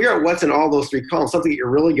 So figure out what's in all those 3 columns, something that you're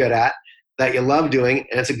really good at, that you love doing,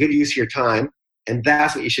 and it's a good use of your time. And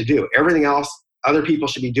that's what you should do. Everything else, other people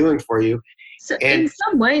should be doing for you. So in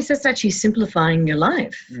some ways, that's actually simplifying your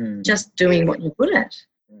life, just doing what you're good at.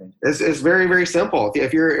 It's very, very simple.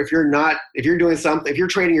 If you're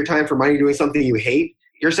trading your time for money doing something you hate,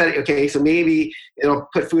 you're saying, okay, so maybe it'll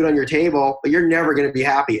put food on your table, but you're never going to be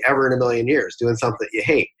happy ever in a million years doing something that you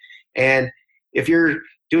hate. And if you're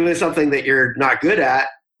doing something that you're not good at,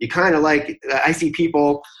 you kind of I see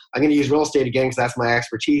people, I'm going to use real estate again because that's my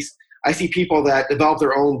expertise. I see people that develop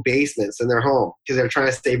their own basements in their home because they're trying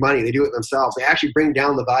to save money. They do it themselves. They actually bring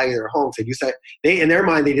down the value of their homes. In their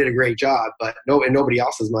mind, they did a great job, but in nobody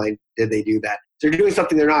else's mind did they do that. So they're doing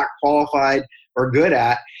something they're not qualified or good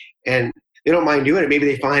at, and they don't mind doing it. Maybe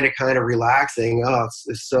they find it kind of relaxing. Oh,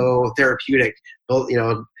 it's so therapeutic.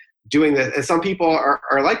 Doing this. And some people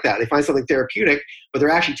are like that. They find something therapeutic, but they're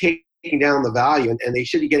actually taking down the value, and they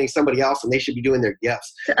should be getting somebody else, and they should be doing their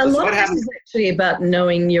gifts. A lot of this is actually about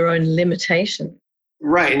knowing your own limitation.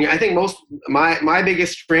 Right. And I think my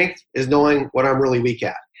biggest strength is knowing what I'm really weak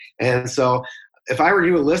at. And so if I were to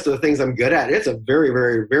do a list of the things I'm good at, it's a very,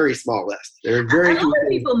 very, very small list. There are very few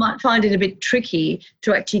people might find it a bit tricky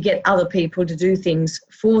to actually get other people to do things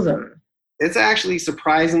for them. It's actually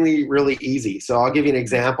surprisingly really easy. So I'll give you an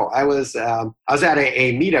example. I was at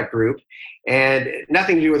a meetup group, and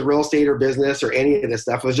nothing to do with real estate or business or any of this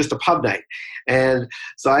stuff. It was just a pub night. And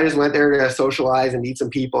so I just went there to socialize and meet some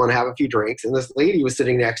people and have a few drinks. And this lady was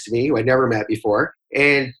sitting next to me who I'd never met before.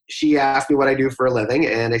 And she asked me what I do for a living.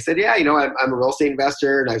 And I said, yeah, I'm a real estate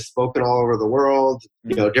investor, and I've spoken all over the world,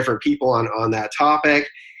 different people on that topic.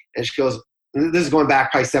 And she goes, this is going back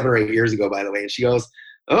probably 7 or 8 years ago, by the way. And she goes,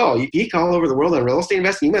 oh, you geek all over the world on real estate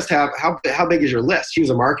investing? You must have, how big is your list? She was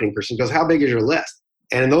a marketing person. She goes, how big is your list?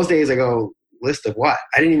 And in those days, I go, list of what?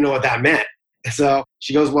 I didn't even know what that meant. So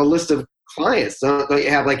she goes, well, list of clients. Don't you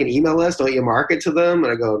have like an email list? Don't you market to them?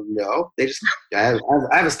 And I go, no. I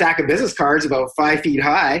have a stack of business cards about 5 feet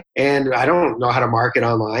high, and I don't know how to market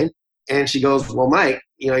online. And she goes, well, Mike,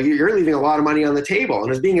 you're leaving a lot of money on the table.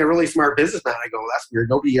 And as being a really smart businessman, I go, that's weird.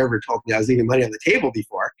 Nobody ever told me I was leaving money on the table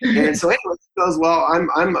before. And so anyway, she goes, well, I'm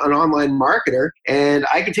an online marketer, and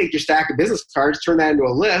I can take your stack of business cards, turn that into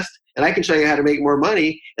a list, and I can show you how to make more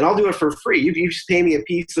money, and I'll do it for free. You just pay me a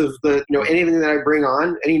piece of anything that I bring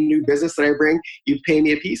on, any new business that I bring, you pay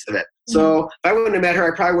me a piece of it. So if I wouldn't have met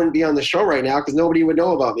her, I probably wouldn't be on the show right now because nobody would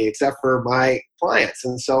know about me except for my clients.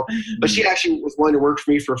 And so, but she actually was willing to work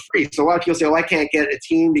for me for free. So a lot of people say, oh, I can't get a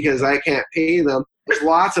team because I can't pay them. There's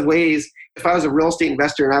lots of ways. If I was a real estate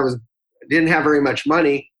investor and I didn't have very much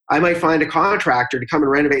money, I might find a contractor to come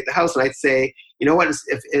and renovate the house. And I'd say, you know what,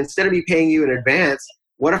 if instead of me paying you in advance,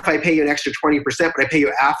 what if I pay you an extra 20%, but I pay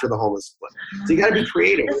you after the home is split? So you got to be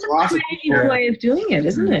creative. That's a creative way of doing it,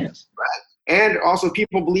 isn't it? Right. And also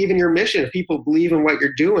people believe in your mission. If people believe in what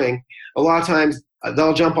you're doing, a lot of times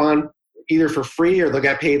they'll jump on either for free or they'll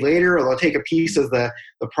get paid later, or they'll take a piece of the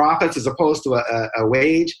profits as opposed to a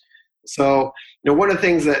wage. So, one of the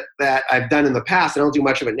things that I've done in the past, I don't do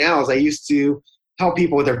much of it now, is I used to help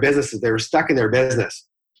people with their businesses. They were stuck in their business.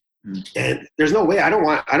 And there's no way, I don't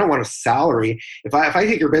want a salary. If I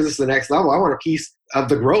take your business to the next level, I want a piece of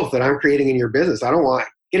the growth that I'm creating in your business. I don't want,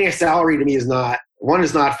 getting a salary to me is not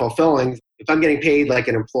fulfilling. If I'm getting paid like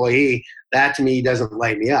an employee, that to me doesn't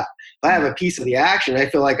light me up. If I have a piece of the action, I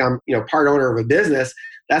feel like I'm, part owner of a business,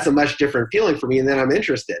 that's a much different feeling for me, and then I'm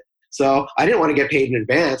interested. So I didn't want to get paid in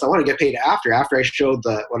advance. I want to get paid after I showed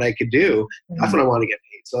what I could do. That's when I want to get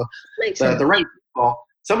paid. So the right people,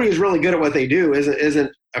 somebody who's really good at what they do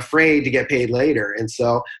isn't afraid to get paid later. And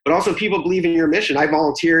so, but also people believe in your mission. I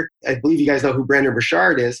volunteer. I believe you guys know who Brendan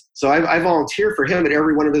Burchard is. So I volunteer for him at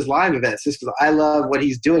every one of his live events just because I love what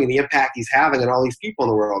he's doing and the impact he's having on all these people in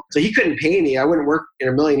the world. So he couldn't pay me. I wouldn't work in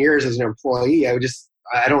a million years as an employee. I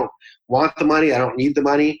don't want the money. I don't need the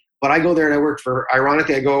money. But I go there and I work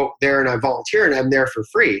ironically, I go there and I volunteer and I'm there for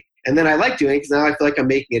free. And then I like doing it because now I feel like I'm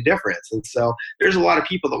making a difference. And so there's a lot of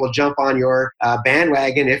people that will jump on your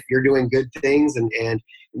bandwagon if you're doing good things and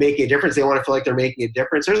making a difference. They want to feel like they're making a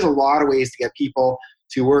difference. There's a lot of ways to get people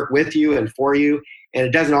to work with you and for you. And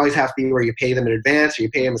it doesn't always have to be where you pay them in advance or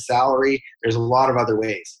you pay them a salary. There's a lot of other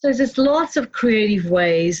ways. So there's lots of creative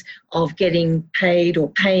ways of getting paid or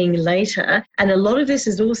paying later. And a lot of this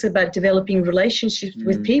is also about developing relationships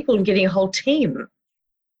with people and getting a whole team.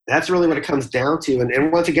 That's really what it comes down to.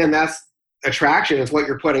 And once again, that's attraction. It's what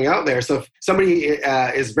you're putting out there. So if somebody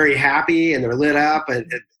is very happy and they're lit up and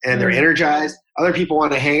they're energized, other people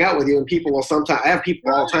want to hang out with you. And people will sometimes, I have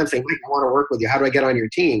people all the time saying, I want to work with you. How do I get on your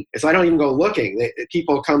team? And so I don't even go looking.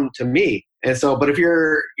 People come to me. And so, but if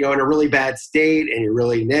you're, in a really bad state and you're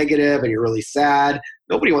really negative and you're really sad,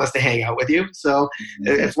 nobody wants to hang out with you. So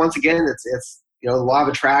it's once again, it's the law of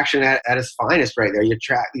attraction at its finest right there. You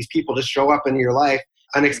attract these people just show up in your life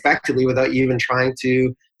unexpectedly without you even trying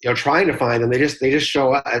to find them. They just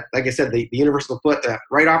show up. Like I said, the universe will put the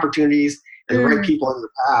right opportunities and the right people on your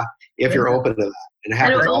path if you're open to that.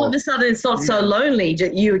 And all of a sudden, it's not so lonely,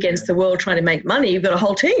 you against the world trying to make money. You've got a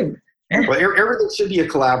whole team. Well, everything should be a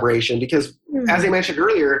collaboration because, as I mentioned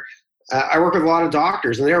earlier, I work with a lot of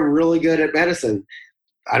doctors and they're really good at medicine.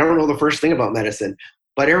 I don't know the first thing about medicine.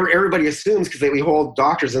 But everybody assumes because we hold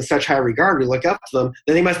doctors in such high regard, we look up to them,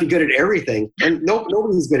 that they must be good at everything. And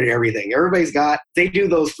nobody's good at everything. They do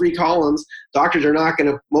those 3 columns. Doctors are not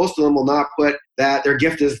going to, most of them will not put that their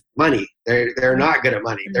gift is money. They're not good at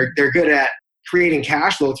money. They're good at creating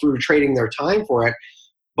cash flow through trading their time for it.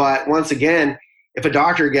 But once again, if a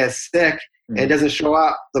doctor gets sick and doesn't show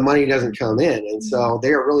up, the money doesn't come in. And so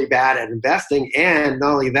they are really bad at investing. And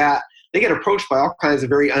not only that, they get approached by all kinds of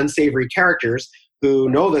very unsavory characters who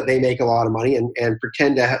know that they make a lot of money and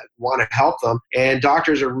pretend to want to help them. And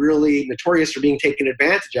doctors are really notorious for being taken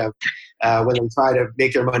advantage of when they try to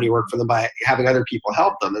make their money work for them by having other people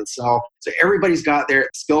help them. And so everybody's got their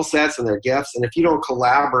skill sets and their gifts. And if you don't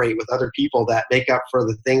collaborate with other people that make up for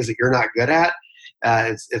the things that you're not good at,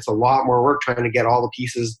 it's a lot more work trying to get all the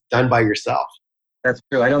pieces done by yourself. That's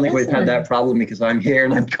true. I don't think we've had that problem because I'm here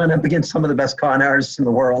and I'm kind of up against some of the best con artists in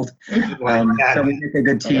the world. So we make a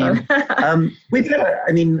good team. We've had,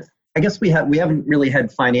 I guess we haven't really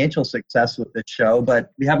had financial success with this show,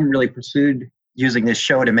 but we haven't really pursued using this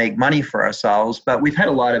show to make money for ourselves, but we've had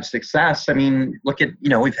a lot of success. Look at,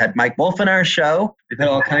 we've had Mike Wolf on our show. We've had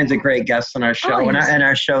all kinds of great guests on our show, and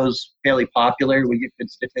our show's fairly popular. We get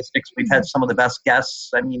good statistics. We've had some of the best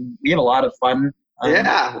guests. We have a lot of fun.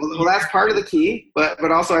 Yeah, well, that's part of the key, but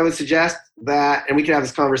also I would suggest that, and we can have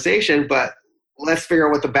this conversation, but let's figure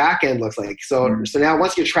out what the back end looks like. So now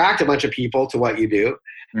once you attract a bunch of people to what you do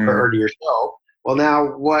or to your show, well, now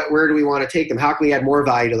where do we want to take them? How can we add more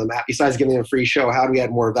value to them? Besides giving them a free show, how do we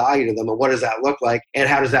add more value to them? And what does that look like? And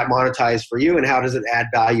how does that monetize for you? And how does it add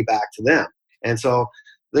value back to them? And so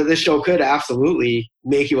this show could absolutely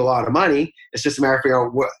make you a lot of money. It's just a matter of figuring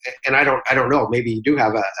out what, and I don't know, maybe you do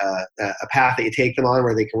have a path that you take them on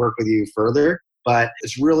where they can work with you further. But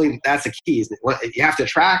it's really, that's the key. You have to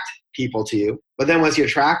attract people to you. But then once you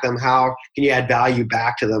attract them, how can you add value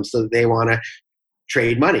back to them so that they want to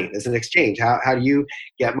trade money as an exchange? How do you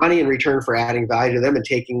get money in return for adding value to them and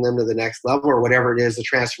taking them to the next level, or whatever it is, the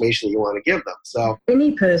transformation that you want to give them? So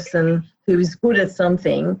any person who is good at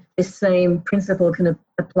something, the same principle can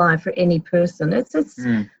apply for any person. It's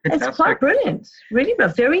quite brilliant, really,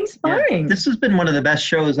 but very inspiring. Yeah. This has been one of the best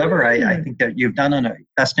shows ever. I think that you've done on a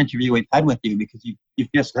best interview we've had with you, because you've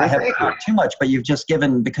just, I haven't talked too much, but you've just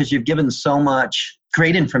given so much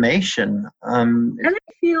great information. And it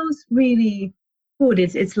feels really good.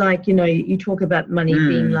 It's like, you talk about money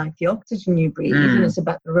being like the oxygen you breathe, and it's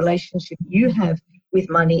about the relationship you have with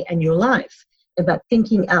money and your life, about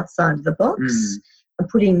thinking outside of the box and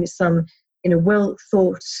putting some, well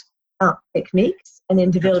thought out techniques, and then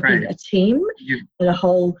developing a team and a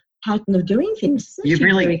whole pattern of doing things. It's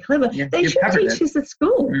really very clever. Yeah, they should teach this at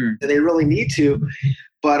school. They really need to.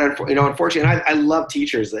 But, unfortunately, I love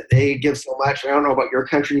teachers. They give so much. I don't know about your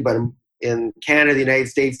country, but in Canada, the United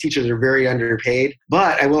States, teachers are very underpaid.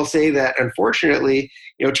 But I will say that, unfortunately,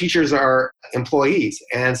 teachers are employees.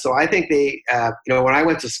 And so I think they, when I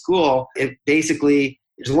went to school, it basically,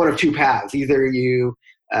 there's one of two paths. Either you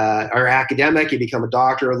are academic, you become a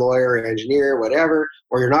doctor, a lawyer, an engineer, whatever,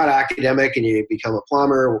 or you're not academic and you become a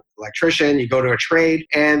plumber, electrician, you go to a trade.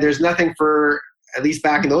 And there's nothing for, at least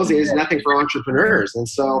back in those days, nothing for entrepreneurs. And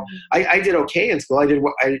so I did okay in school. I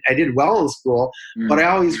did well in school, but I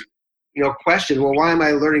always question, well, why am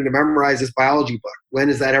I learning to memorize this biology book? When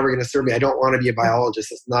is that ever going to serve me? I don't want to be a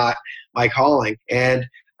biologist. It's not my calling. And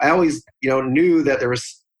I always, knew that there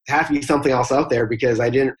had to be something else out there, because I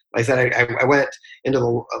went into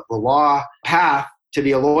the law path to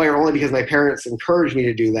be a lawyer only because my parents encouraged me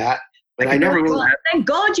to do that. But I never really. Thank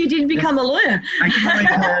God you didn't become a lawyer.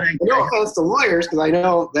 No offense to lawyers, because I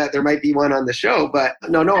know that there might be one on the show, but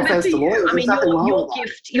no offense to lawyers. I mean,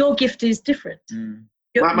 your gift is different.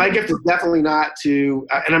 My gift is definitely not to,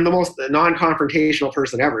 and I'm the most non-confrontational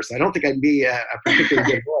person ever, so I don't think I'd be a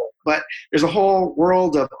particularly good lawyer. But there's a whole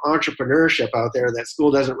world of entrepreneurship out there that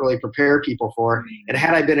school doesn't really prepare people for. And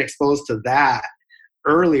had I been exposed to that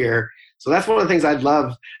earlier, so that's one of the things I'd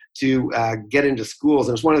love to get into schools.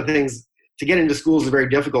 And it's one of the things, to get into schools is very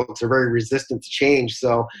difficult. They're very resistant to change.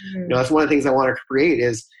 So, that's one of the things I want to create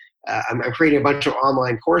is, I'm creating a bunch of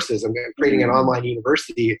online courses. I'm creating an online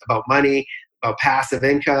university about money, about passive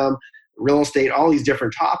income, real estate, all these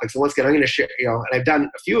different topics. And once again, I'm going to share, and I've done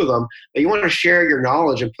a few of them, but you want to share your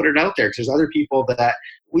knowledge and put it out there, because there's other people that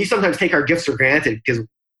we sometimes take our gifts for granted because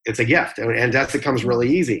it's a gift and that comes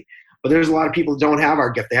really easy. But there's a lot of people who don't have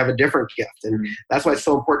our gift. They have a different gift. And that's why it's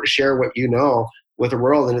so important to share what you know with the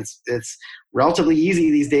world. And it's relatively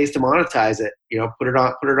easy these days to monetize it. Put it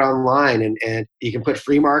online, and you can put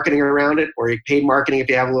free marketing around it, or you paid marketing if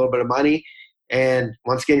you have a little bit of money. And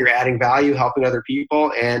once again, you're adding value, helping other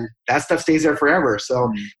people, and that stuff stays there forever. So,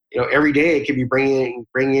 every day it could be bringing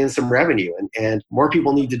in some revenue, and more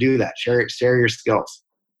people need to do that. Share your skills.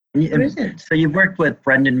 So you've worked with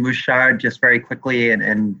Brendan Bouchard, just very quickly,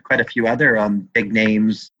 and quite a few other big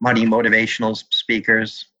names, money motivational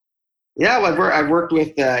speakers. Yeah, well, I've worked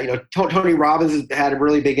with Tony Robbins has had a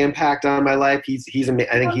really big impact on my life. I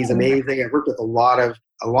think he's amazing. I've worked with a lot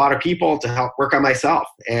of people to help work on myself.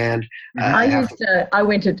 And I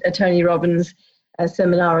went to a Tony Robbins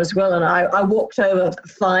seminar as well, and I walked over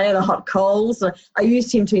fire, the hot coals. I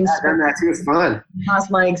used him to inspire. I've done that too. It's fun.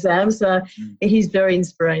 Pass my exams. So he's very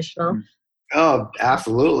inspirational. Oh,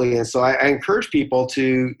 absolutely. And so I encourage people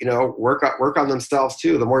to work on themselves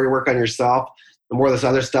too. The more you work on yourself, the more this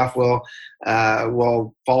other stuff will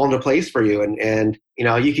fall into place for you. And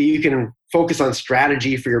you can focus on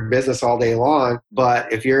strategy for your business all day long,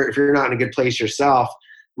 but if you're not in a good place yourself,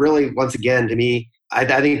 really, once again, to me, I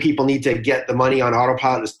think people need to get the money on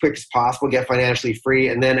autopilot as quick as possible, get financially free,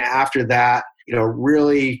 and then after that,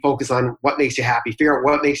 really focus on what makes you happy, figure out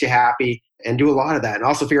what makes you happy, and do a lot of that, and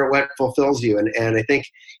also figure out what fulfills you. And I think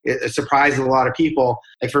it surprises a lot of people.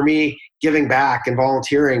 Like for me, giving back and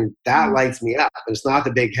volunteering, that lights me up. And it's not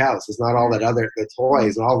the big house. It's not all that the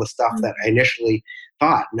toys and all the stuff that I initially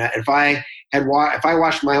thought. And if I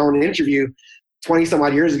watched my own interview 20 some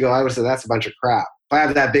odd years ago, I would say that's a bunch of crap. I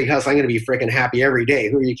have that big house, I'm going to be freaking happy every day.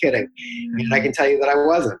 Who are you kidding? And I can tell you that I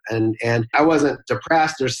wasn't. And I wasn't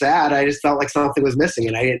depressed or sad. I just felt like something was missing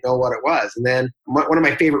and I didn't know what it was. And then one of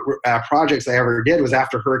my favorite projects I ever did was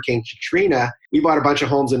after Hurricane Katrina. We bought a bunch of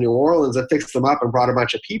homes in New Orleans and fixed them up and brought a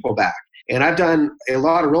bunch of people back. And I've done a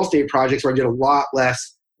lot of real estate projects where I did a lot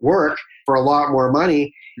less work for a lot more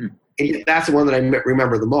money. And that's the one that I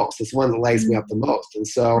remember the most. It's the one that lights me up the most. And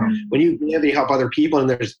so when you give, you help other people, and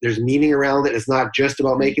there's meaning around it. It's not just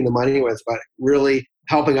about making the money, it's about really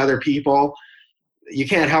helping other people. You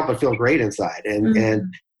can't help but feel great inside.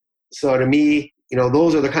 And so to me,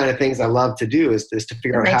 those are the kind of things I love to do is to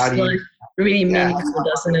figure out how do you really meaningful,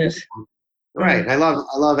 doesn't it? Right. I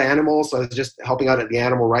love animals. So I was just helping out at the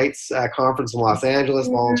animal rights conference in Los Angeles,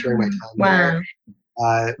 volunteering my time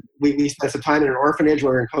there. We spent some time in an orphanage when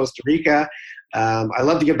we were in Costa Rica. I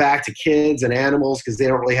love to give back to kids and animals because they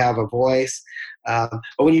don't really have a voice. But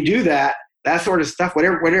when you do that sort of stuff,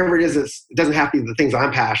 whatever it is, it doesn't have to be the things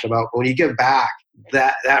I'm passionate about. But when you give back,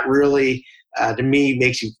 that really, to me,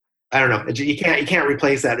 makes you, I don't know, you can't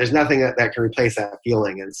replace that. There's nothing that can replace that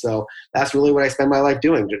feeling. And so that's really what I spend my life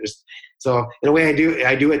doing. So in a way,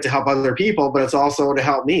 I do it to help other people, but it's also to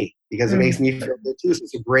help me because it makes me feel good too. So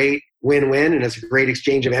it's a great win-win, and it's a great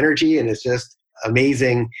exchange of energy, and it's just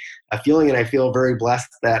amazing feeling. And I feel very blessed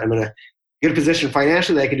that I'm in a good position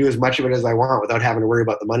financially that I can do as much of it as I want without having to worry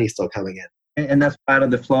about the money still coming in. And that's part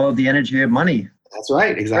of the flow of the energy of money. That's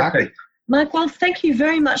right, exactly. Perfect. Mike, well, thank you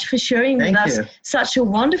very much for sharing with us such a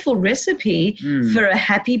wonderful recipe for a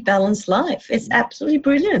happy, balanced life. It's absolutely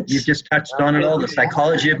brilliant. You've just touched on it all, the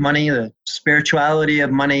psychology of money, the spirituality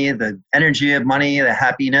of money, the energy of money, the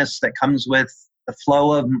happiness that comes with the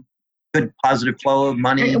flow of good, positive flow of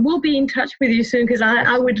money. And we'll be in touch with you soon because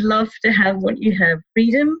I would love to have what you have,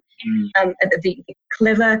 freedom, the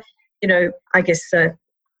clever, I guess,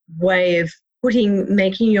 way of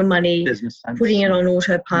making your money, putting it on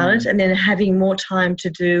autopilot, and then having more time to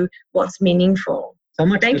do what's meaningful. So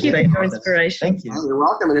much. Thank you for your inspiration. Thank you. You're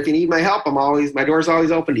welcome. And if you need my help, my door's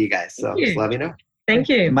always open to you guys. So just let me know. Thank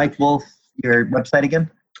you. Mike Wolf, your website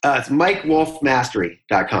again? It's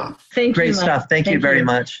MikeWolfMastery.com. Thank you. Great stuff. Thank you very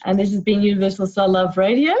much. And this has been Universal Soul Love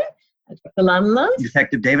Radio. Dr. Lana Love.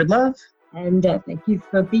 Detective David Love. And thank you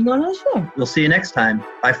for being on our show. We'll see you next time.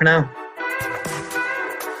 Bye for now.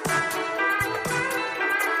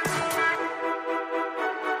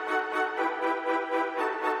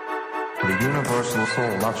 The Universal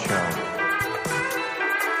Soul Love Show.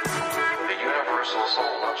 The Universal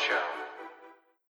Soul Love Show.